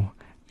for.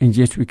 And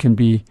yet we can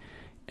be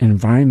an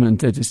environment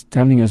that is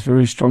telling us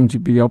very strongly to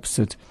be the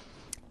opposite.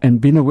 And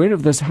being aware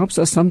of this helps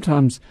us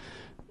sometimes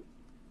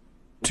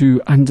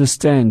to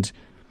understand,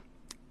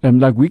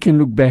 like we can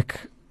look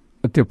back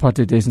at the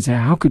apartheid days and say,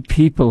 how could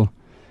people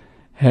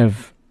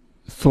have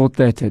thought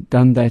that, had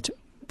done that?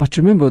 But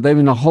remember, they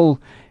were in a whole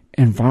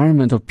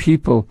environment of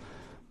people.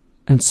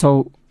 And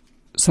so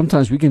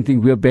sometimes we can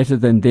think we are better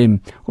than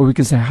them. Or we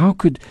can say, how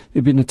could there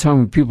have been a time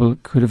when people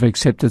could have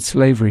accepted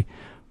slavery?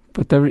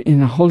 But they were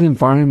in a whole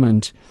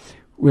environment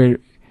where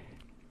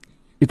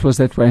it was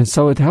that way. And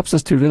so it helps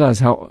us to realize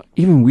how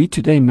even we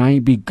today may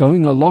be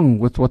going along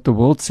with what the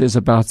world says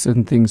about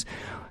certain things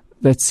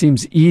that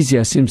seems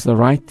easier, seems the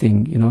right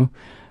thing, you know.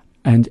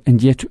 And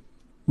yet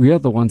we are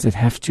the ones that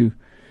have to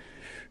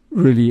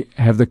really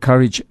have the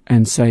courage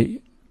and say,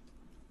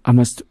 I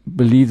must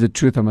believe the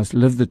truth, I must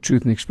live the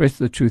truth and express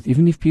the truth,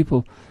 even if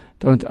people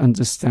don't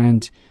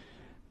understand,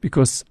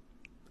 because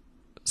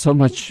so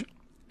much,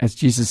 as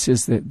Jesus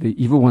says, that the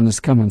evil one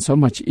has come, and so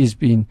much is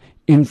being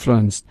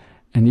influenced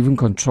and even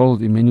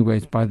controlled in many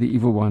ways by the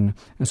evil one.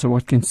 And so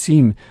what can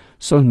seem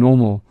so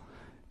normal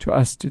to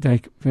us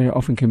today very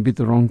often can be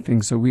the wrong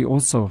thing. So we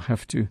also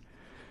have to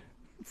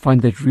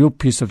find that real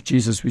peace of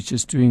Jesus, which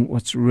is doing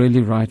what's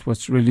really right,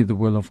 what's really the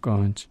will of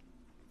God.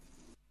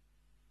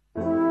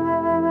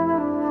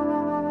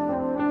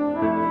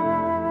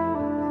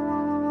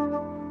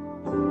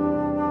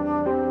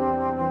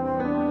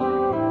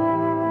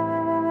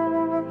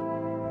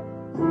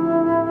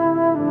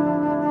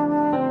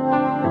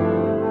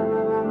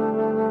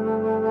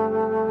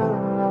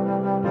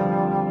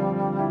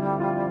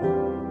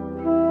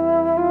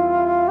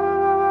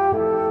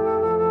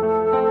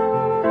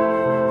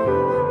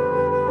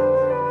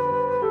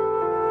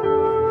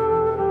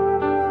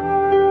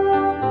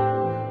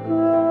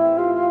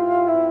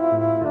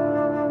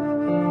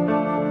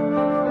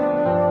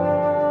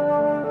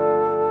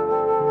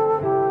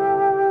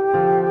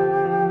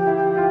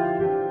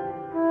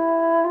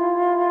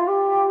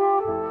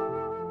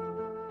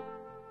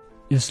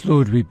 Yes,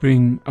 Lord, we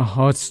bring our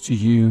hearts to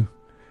you.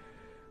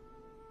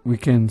 We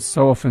can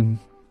so often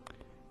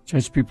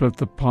judge people of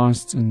the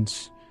past and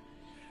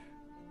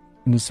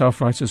in a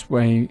self-righteous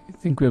way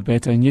think we're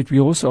better, and yet we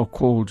also are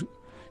called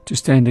to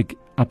stand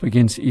up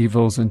against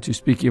evils and to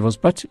speak evils,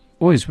 but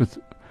always with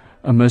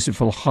a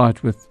merciful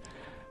heart, with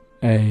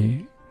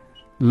in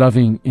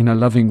a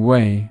loving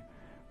way.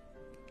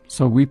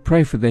 So we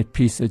pray for that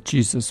peace that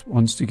Jesus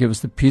wants to give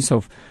us, the peace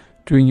of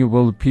doing your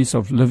will, the peace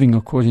of living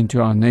according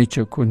to our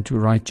nature, according to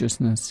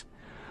righteousness.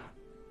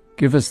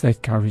 Give us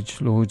that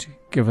courage, Lord.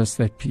 Give us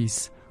that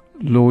peace.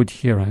 Lord,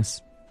 hear us.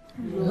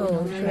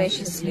 Lord,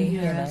 graciously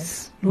hear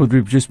us. Lord,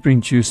 we just bring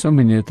to you so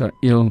many that are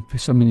ill,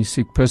 so many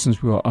sick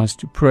persons we are asked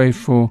to pray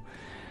for.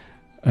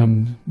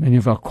 Many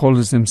of our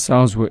callers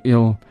themselves were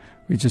ill.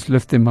 We just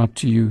lift them up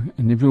to you,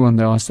 and everyone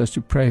they asked us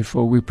to pray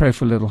for. We pray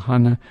for little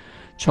Hannah,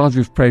 child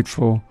we've prayed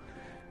for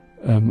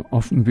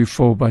often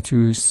before, but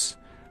who's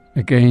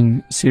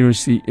again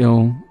seriously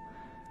ill,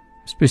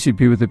 especially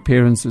be with the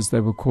parents as they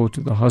were called to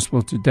the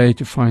hospital today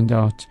to find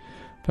out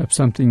perhaps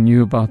something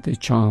new about their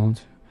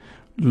child.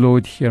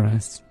 Lord, hear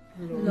us.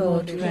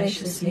 Lord,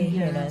 graciously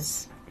hear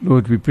us.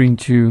 Lord, we bring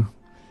to you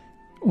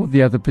all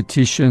the other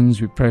petitions.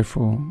 We pray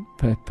for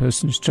a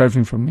person who's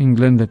traveling from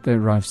England, that they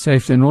arrive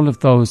safe, and all of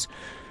those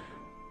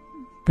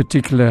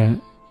particular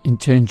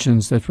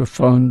intentions that were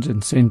found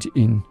and sent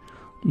in.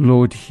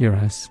 Lord, hear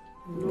us.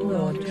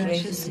 Lord,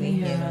 graciously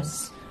hear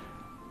us.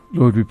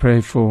 Lord, we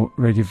pray for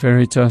Radio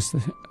Veritas,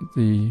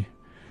 the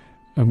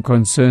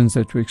concerns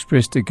that were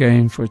expressed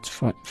again for its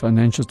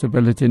financial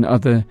stability and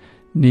other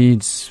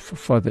needs for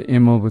Father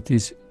Emil with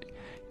his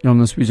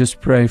illness. We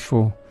just pray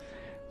for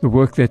the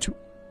work that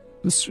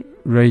this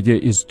radio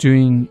is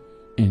doing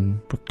in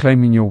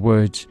proclaiming your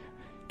words.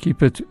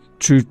 Keep it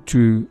true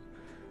to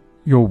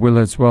your will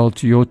as well,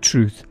 to your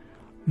truth.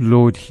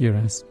 Lord, hear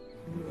us.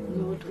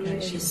 Lord,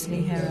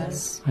 graciously hear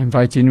us. I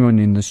invite anyone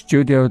in the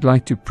studio who would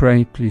like to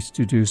pray, please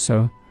to do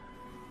so.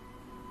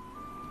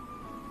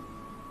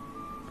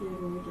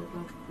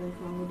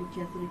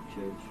 Catholic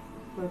Church,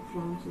 Pope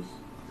Francis,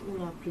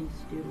 all our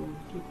priests, dear Lord,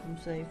 keep them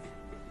safe.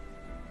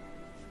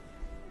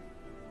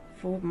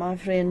 For my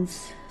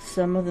friends,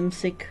 some of them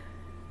sick,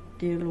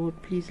 dear Lord,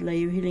 please lay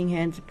your healing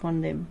hands upon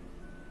them.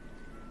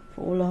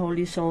 For all the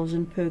holy souls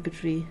in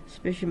purgatory,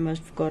 especially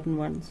most forgotten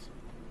ones.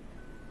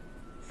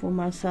 For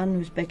my son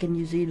who's back in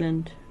New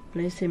Zealand,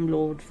 bless him,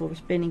 Lord, for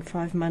spending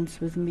 5 months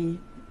with me,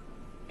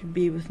 to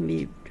be with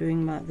me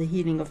during the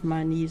healing of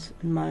my knees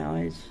and my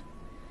eyes.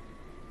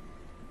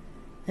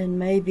 And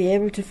may be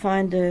able to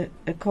find a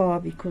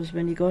car, because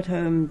when he got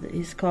home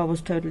his car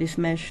was totally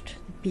smashed.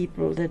 The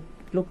people that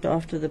looked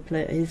after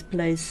his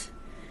place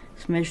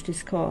smashed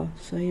his car,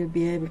 so he'll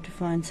be able to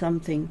find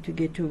something to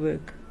get to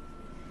work.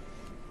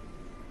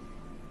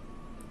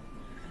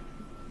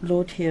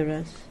 Lord, hear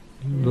us.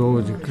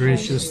 Lord,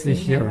 graciously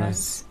hear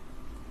us.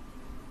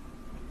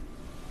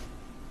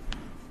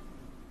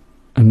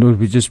 And Lord,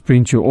 we just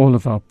bring to you all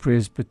of our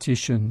prayers,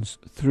 petitions,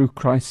 through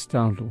Christ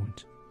our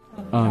Lord.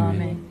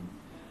 Amen.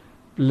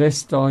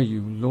 Blessed are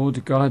you,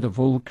 Lord God of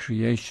all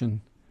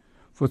creation,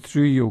 for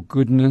through your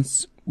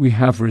goodness we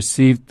have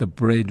received the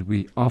bread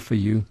we offer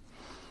you.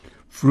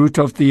 Fruit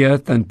of the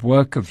earth and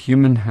work of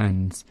human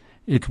hands,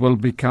 it will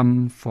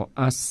become for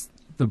us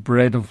the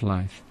bread of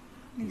life.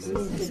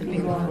 Blessed be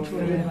God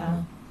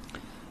forever.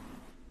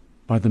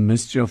 By the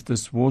mystery of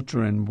this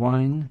water and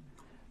wine,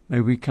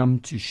 may we come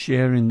to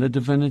share in the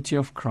divinity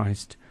of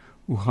Christ,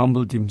 who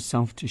humbled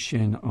himself to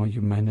share in our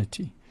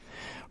humanity.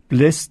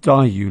 Blessed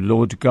are you,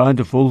 Lord God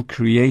of all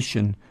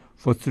creation,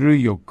 for through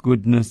your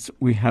goodness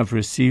we have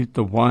received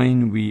the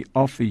wine we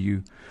offer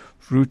you,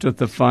 fruit of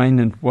the vine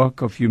and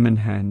work of human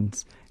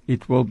hands.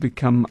 It will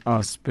become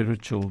our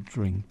spiritual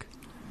drink.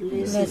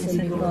 Blessed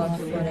be God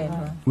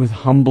forever. With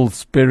humble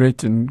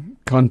spirit and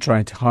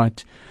contrite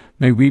heart,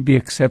 may we be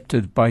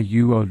accepted by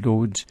you, O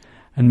Lord,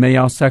 and may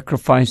our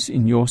sacrifice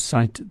in your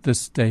sight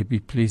this day be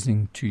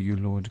pleasing to you,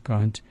 Lord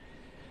God.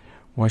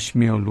 Wash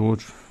me, O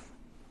Lord,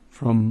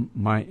 from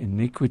my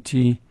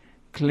iniquity,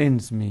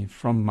 cleanse me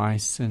from my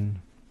sin.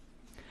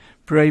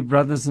 Pray,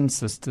 brothers and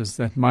sisters,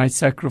 that my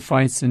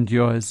sacrifice and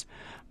yours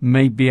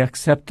may be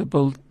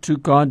acceptable to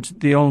God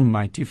the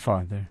Almighty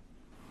Father.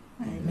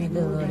 May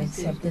the Lord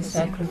accept the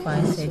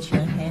sacrifice at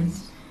your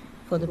hands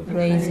for the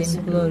praise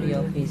and glory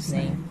of his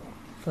name,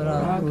 for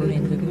our good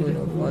and the good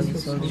of all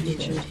his holy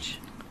church.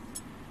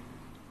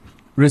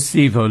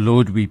 Receive, O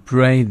Lord, we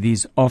pray,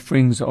 these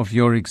offerings of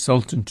your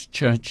exultant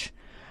church,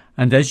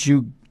 and as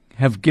you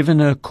have given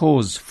her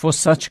cause for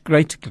such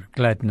great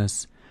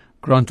gladness,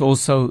 grant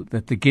also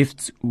that the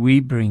gifts we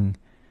bring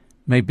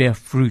may bear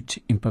fruit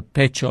in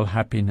perpetual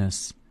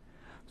happiness.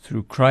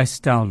 Through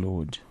Christ our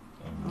Lord.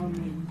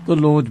 Amen. The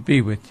Lord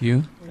be with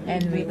you.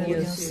 And with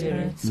your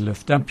spirit.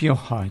 Lift up your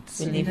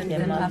hearts. We lift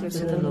them up to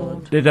the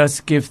Lord. Let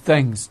us give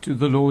thanks to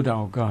the Lord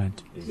our God.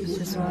 It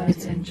is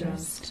right and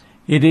just.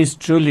 It is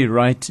truly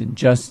right and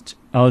just,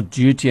 our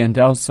duty and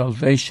our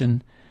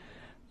salvation,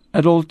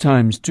 at all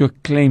times to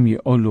acclaim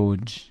you, O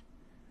Lord.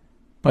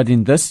 But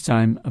in this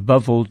time,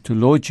 above all, to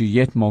laud you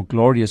yet more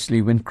gloriously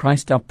when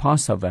Christ our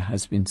Passover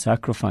has been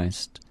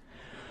sacrificed.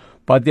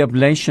 By the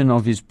oblation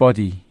of his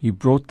body, he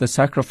brought the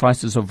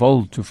sacrifices of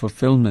old to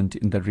fulfillment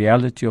in the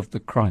reality of the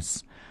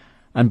cross,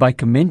 and by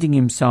commending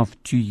himself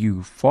to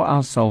you for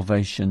our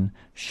salvation,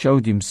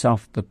 showed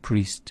himself the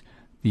priest,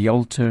 the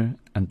altar,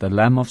 and the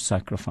lamb of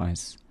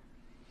sacrifice.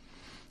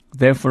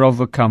 Therefore,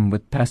 overcome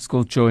with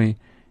paschal joy,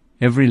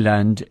 every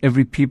land,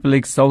 every people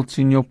exults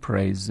in your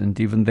praise, and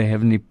even the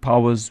heavenly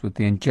powers with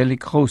the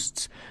angelic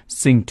hosts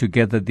sing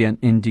together the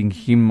unending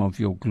hymn of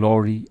your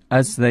glory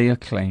as they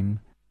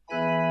acclaim.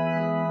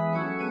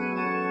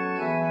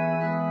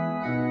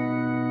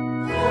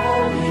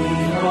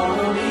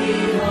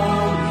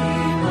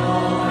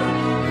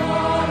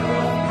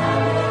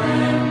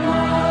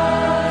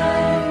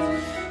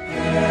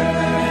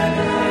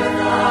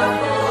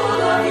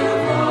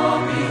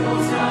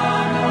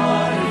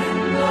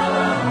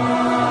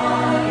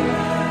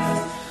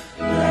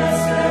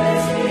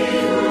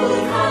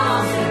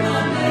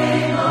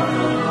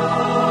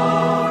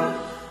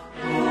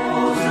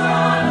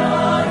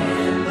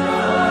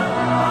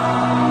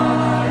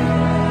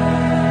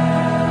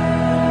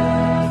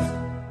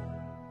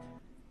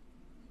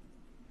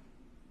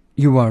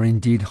 You are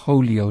indeed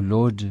holy, O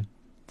Lord,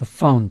 the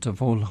fount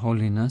of all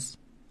holiness.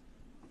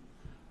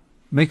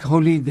 Make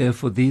holy,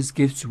 therefore, these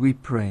gifts, we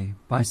pray,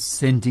 by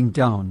sending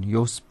down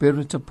your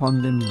Spirit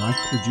upon them like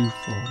the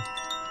dewfall,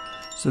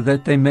 so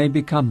that they may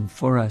become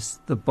for us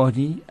the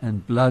body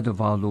and blood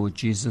of our Lord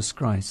Jesus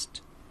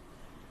Christ.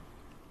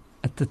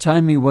 At the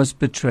time he was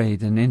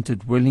betrayed and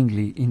entered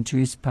willingly into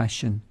his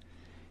passion,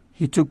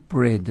 he took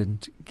bread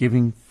and,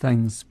 giving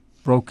thanks,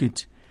 broke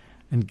it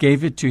and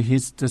gave it to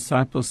his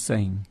disciples,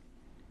 saying,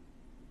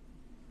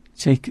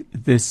 Take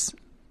this,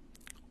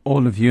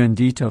 all of you, and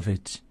eat of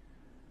it,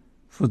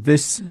 for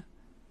this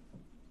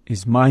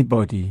is my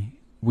body,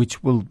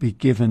 which will be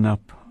given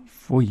up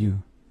for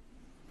you.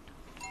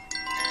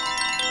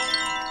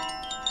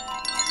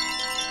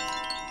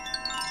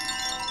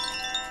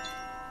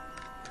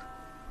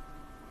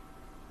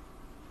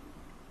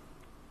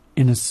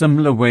 In a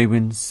similar way,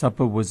 when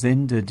supper was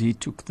ended, he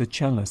took the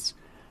chalice,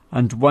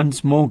 and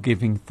once more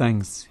giving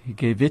thanks, he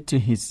gave it to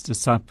his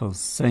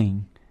disciples,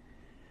 saying,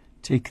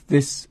 Take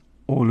this,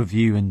 all of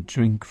you, and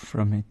drink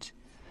from it,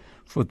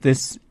 for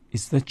this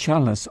is the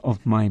chalice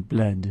of my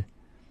blood,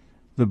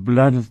 the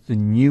blood of the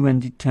new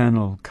and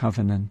eternal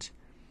covenant,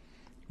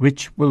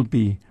 which will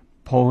be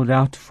poured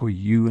out for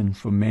you and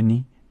for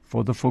many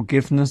for the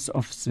forgiveness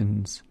of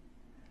sins.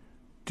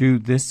 Do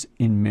this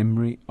in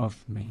memory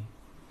of me.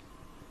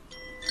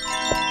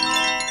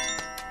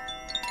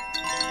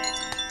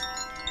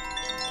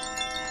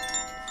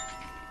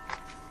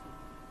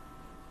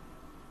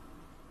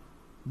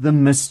 The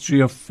mystery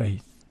of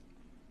faith.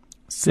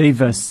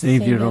 Save us,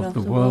 Saviour of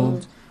the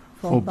world,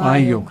 for by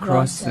your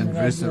cross and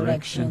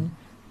resurrection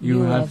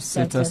you have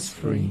set us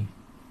free.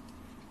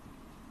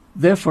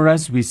 Therefore,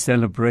 as we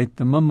celebrate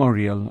the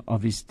memorial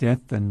of his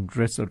death and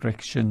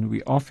resurrection,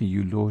 we offer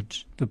you, Lord,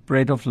 the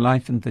bread of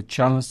life and the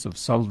chalice of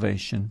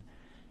salvation,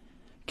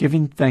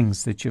 giving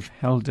thanks that you have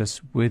held us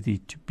worthy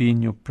to be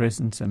in your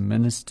presence and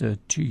minister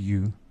to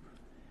you.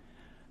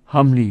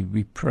 Humbly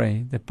we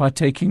pray that,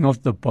 partaking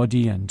of the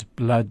body and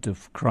blood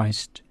of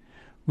Christ,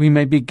 we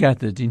may be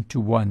gathered into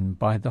one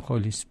by the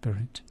Holy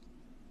Spirit.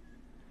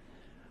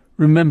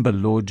 Remember,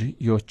 Lord,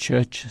 your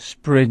church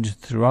spread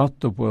throughout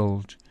the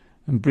world,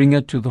 and bring her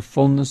to the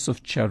fullness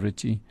of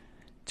charity,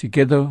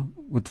 together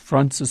with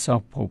Francis our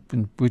Pope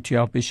and Buti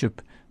our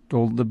Bishop and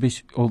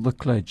all the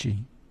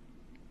clergy.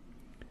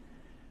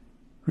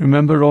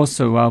 Remember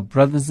also our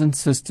brothers and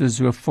sisters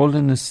who have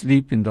fallen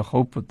asleep in the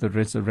hope of the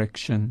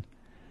resurrection,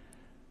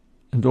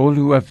 and all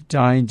who have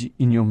died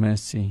in your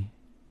mercy.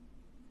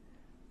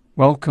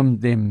 Welcome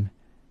them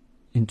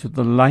into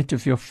the light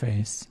of your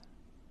face.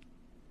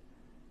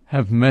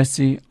 Have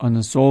mercy on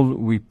us all,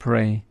 we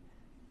pray,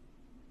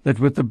 that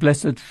with the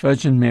Blessed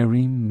Virgin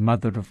Mary,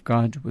 Mother of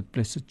God, with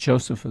Blessed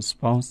Joseph, her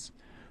spouse,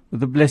 with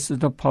the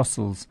blessed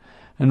apostles,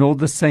 and all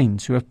the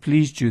saints who have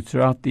pleased you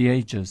throughout the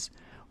ages,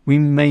 we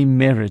may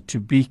merit to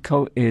be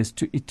co-heirs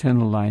to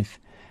eternal life,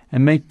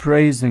 and may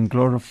praise and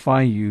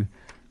glorify you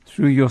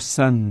through your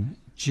Son,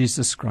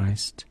 Jesus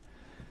Christ.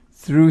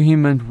 Through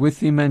him and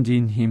with him and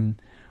in him,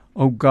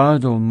 O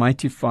God,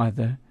 Almighty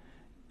Father,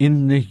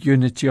 in the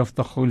unity of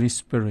the Holy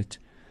Spirit.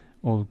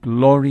 All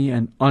glory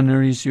and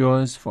honor is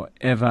yours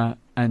forever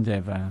and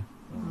ever.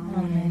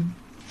 Amen.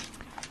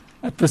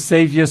 At the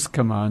Saviour's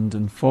command,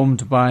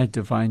 informed by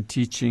divine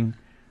teaching,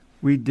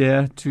 we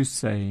dare to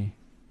say,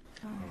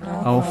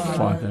 Our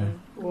Father,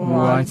 who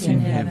art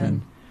in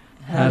heaven,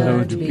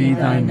 hallowed be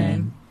thy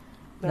name.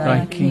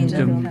 Thy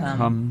kingdom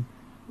come,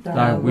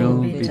 thy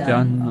will be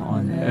done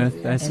on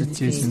earth as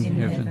it is in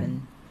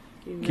heaven.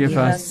 Give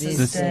us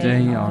this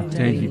day our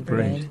daily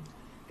bread,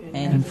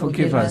 and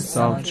forgive us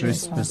our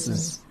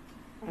trespasses,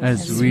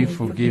 as we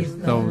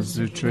forgive those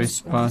who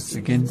trespass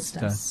against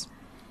us.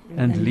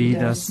 And lead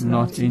us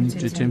not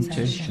into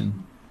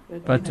temptation,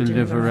 but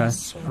deliver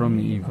us from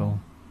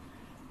evil.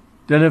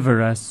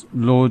 Deliver us,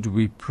 Lord,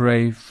 we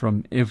pray,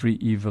 from every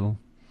evil.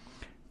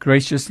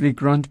 Graciously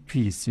grant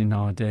peace in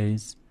our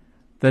days,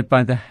 that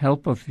by the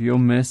help of your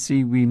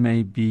mercy we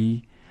may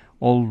be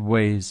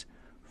always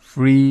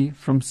free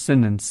from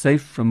sin and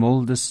safe from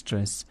all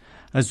distress,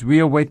 as we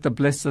await the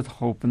blessed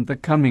hope and the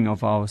coming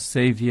of our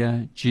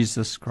Saviour,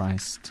 Jesus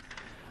Christ.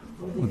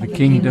 For the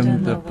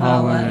kingdom, the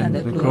power, and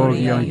the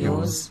glory are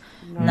yours,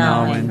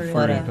 now and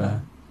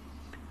forever.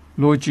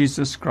 Lord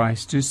Jesus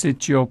Christ, who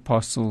said to your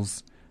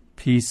apostles,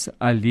 Peace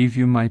I leave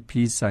you, my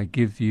peace I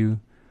give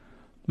you,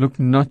 look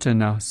not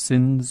on our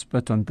sins,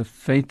 but on the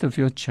faith of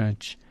your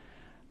church,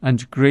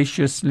 and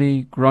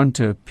graciously grant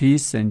her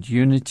peace and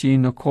unity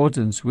in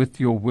accordance with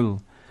your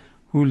will,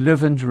 who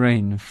live and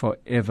reign for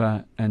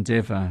ever and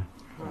ever.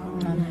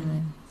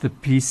 Amen. The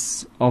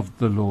peace of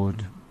the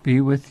Lord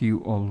be with you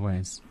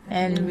always.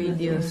 And with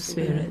your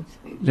spirit.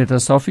 Let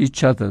us offer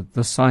each other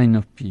the sign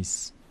of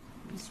peace.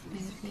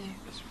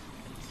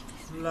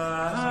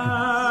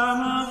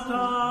 Lamb of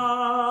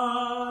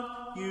God,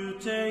 you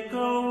take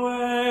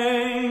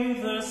away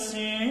the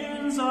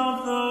sins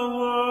of the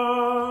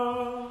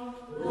world.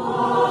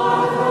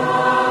 Lord,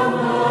 have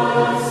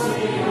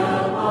mercy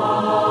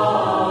upon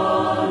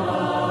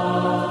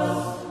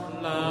us.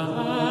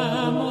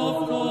 Lamb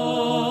of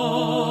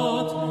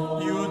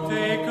God, you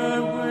take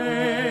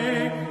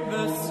away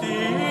the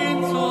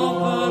sins of the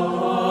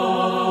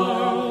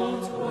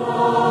world.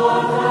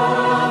 Lord,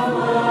 have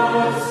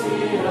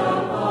mercy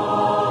upon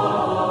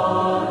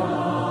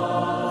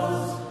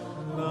us.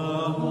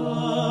 Lamb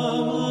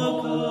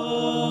of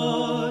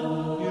God,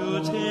 you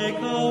take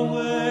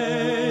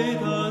away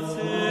the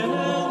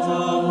sins of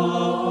the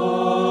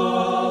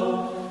world.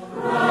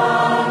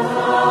 Grant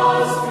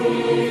us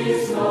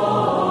peace,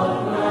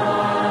 Lord,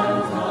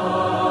 grant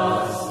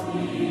us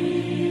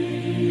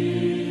peace.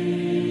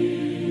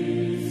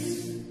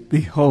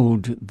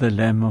 Behold the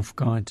Lamb of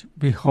God,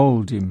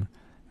 behold him,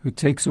 who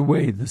takes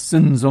away the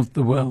sins of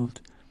the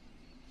world.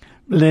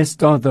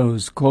 Blessed are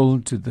those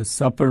called to the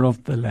supper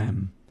of the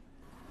Lamb.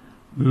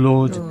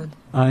 Lord,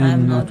 I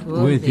am not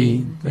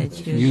worthy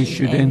that you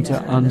should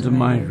enter under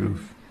my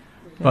roof,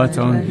 but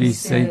only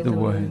say the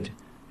word,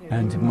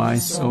 and my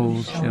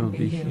soul shall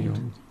be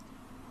healed.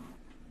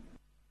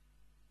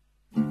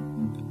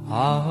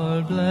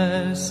 Our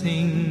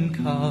blessing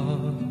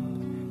cup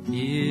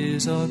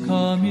is a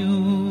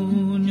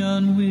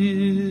communion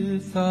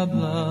with the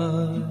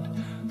blood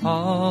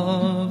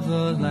of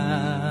the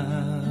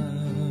Lamb.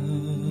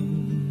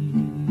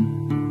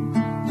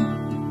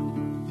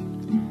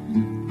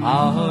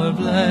 Our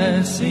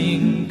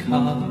blessing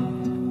cup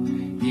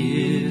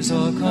is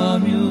a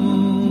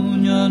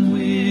communion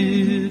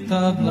with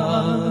the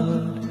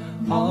blood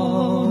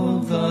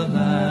of the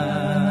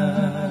Lamb.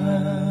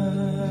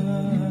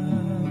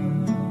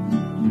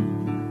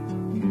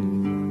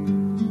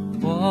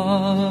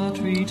 What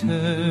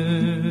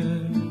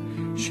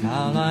return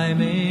shall I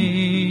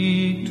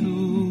make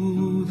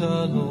to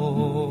the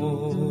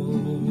Lord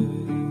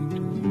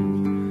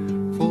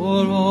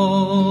for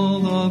all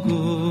the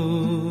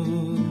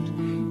good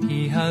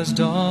He has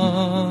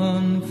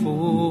done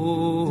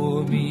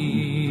for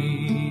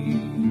me?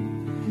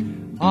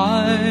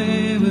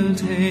 I will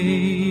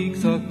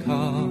take the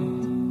cup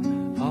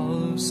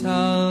of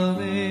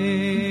salvation.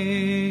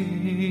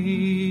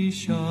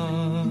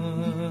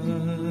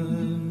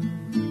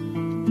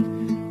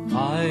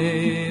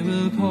 I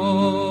will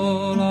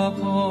call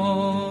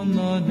upon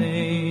the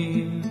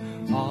name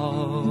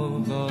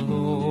of the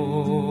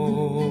Lord.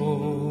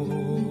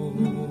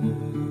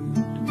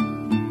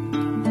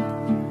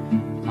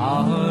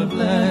 Our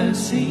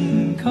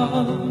blessing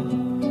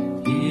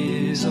cup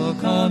is a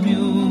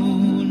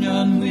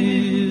communion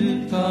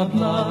with the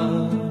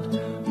blood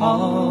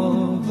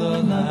of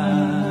the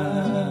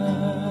Lamb.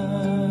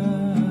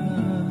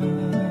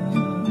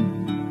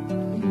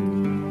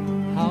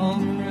 How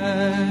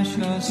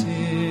precious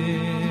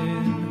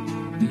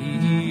in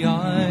the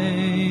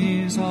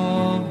eyes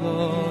of the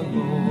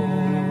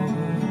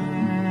Lord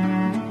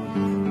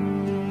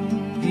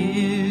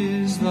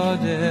is the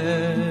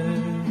death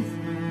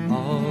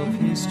of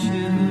His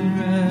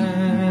children.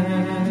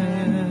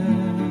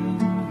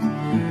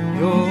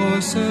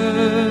 Your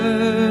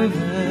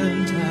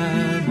servant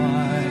am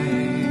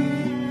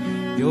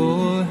I,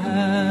 your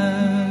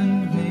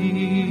handmaid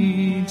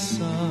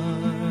son.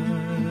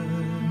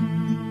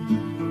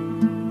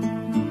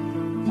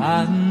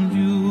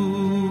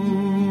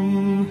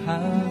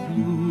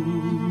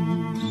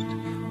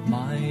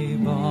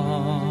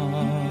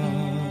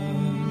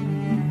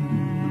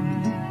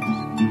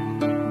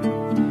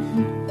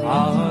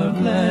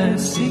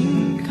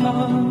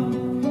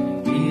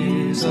 cup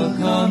is a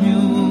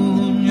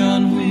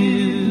communion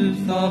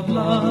with the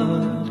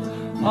blood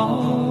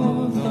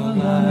of the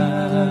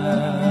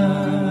Lamb.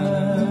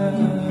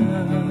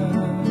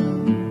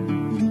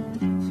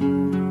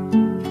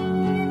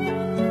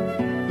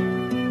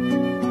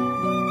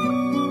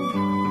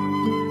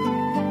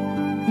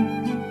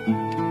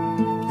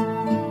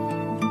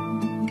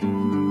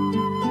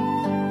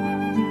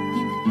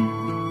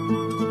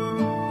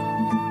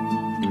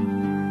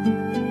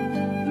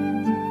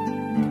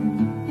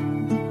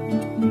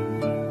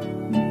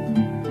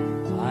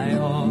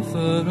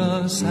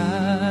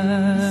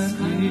 Sacrifice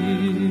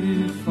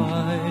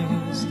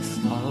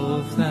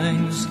of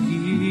thanksgiving,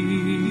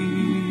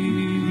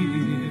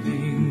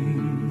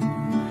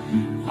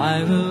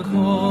 I will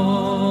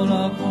call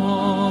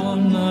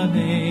upon the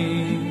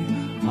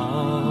name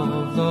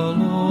of the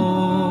Lord.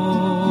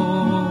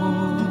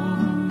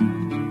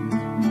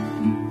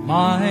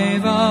 My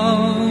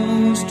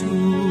vows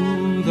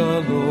to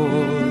the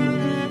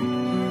Lord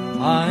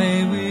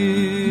I will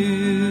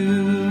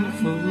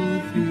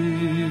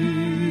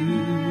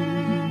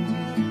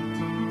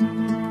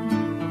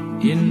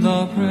in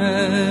the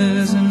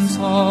presence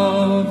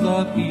of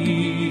the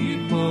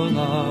people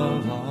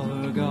of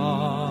our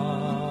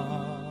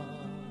God.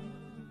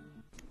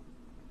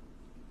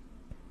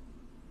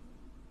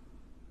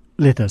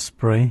 Let us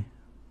pray.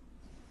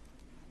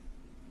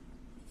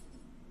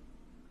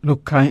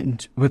 Look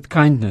with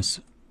kindness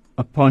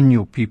upon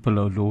your people,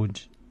 O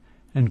Lord,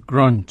 and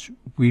grant,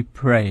 we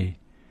pray,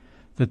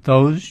 that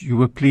those you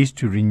were pleased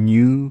to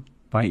renew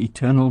by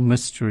eternal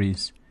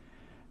mysteries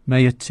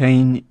may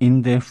attain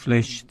in their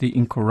flesh the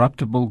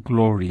incorruptible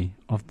glory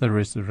of the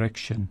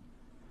resurrection.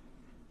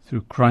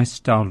 Through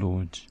Christ our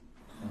Lord.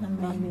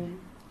 Amen.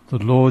 The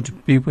Lord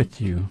be with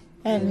you.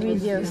 And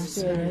with your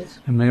spirit.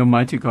 And may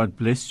Almighty God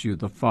bless you,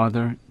 the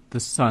Father,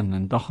 the Son,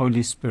 and the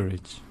Holy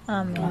Spirit.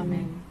 Amen.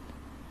 Amen.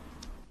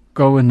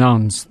 Go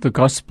announce the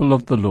gospel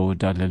of the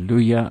Lord.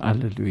 Alleluia,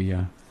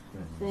 alleluia.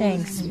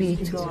 Thanks be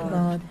to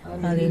God.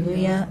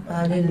 Alleluia,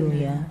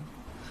 alleluia.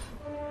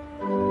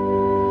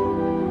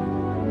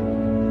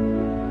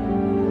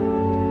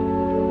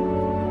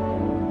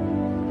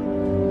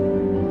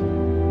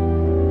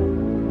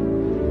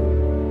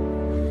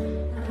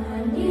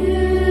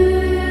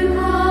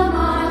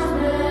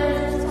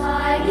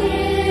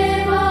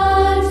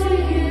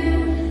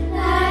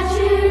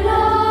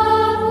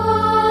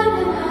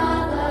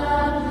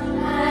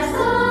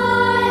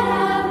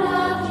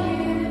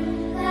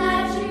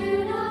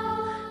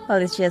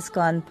 Well, it's just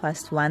gone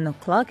past 1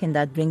 o'clock, and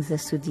that brings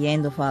us to the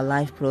end of our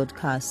live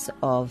broadcast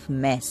of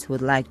Mass.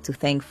 We'd like to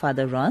thank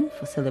Father Ron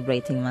for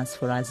celebrating Mass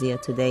for us here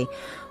today.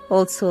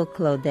 Also,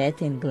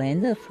 Claudette and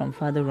Glenda from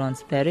Father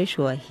Ron's parish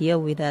who are here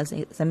with us.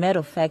 As a matter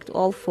of fact,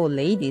 all 4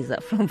 ladies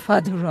are from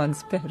Father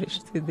Ron's parish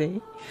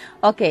today.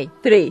 Okay,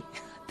 3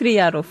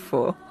 out of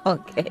 4.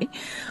 Okay.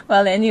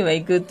 Well,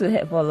 anyway, good to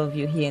have all of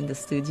you here in the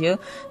studio.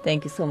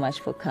 Thank you so much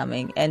for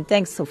coming. And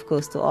thanks, of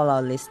course, to all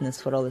our listeners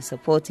for always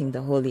supporting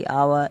the Holy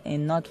Hour,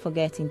 and not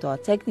forgetting to our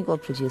technical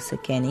producer,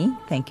 Kenny.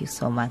 Thank you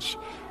so much.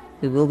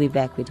 We will be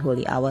back with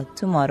Holy Hour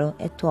tomorrow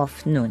at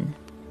 12 noon.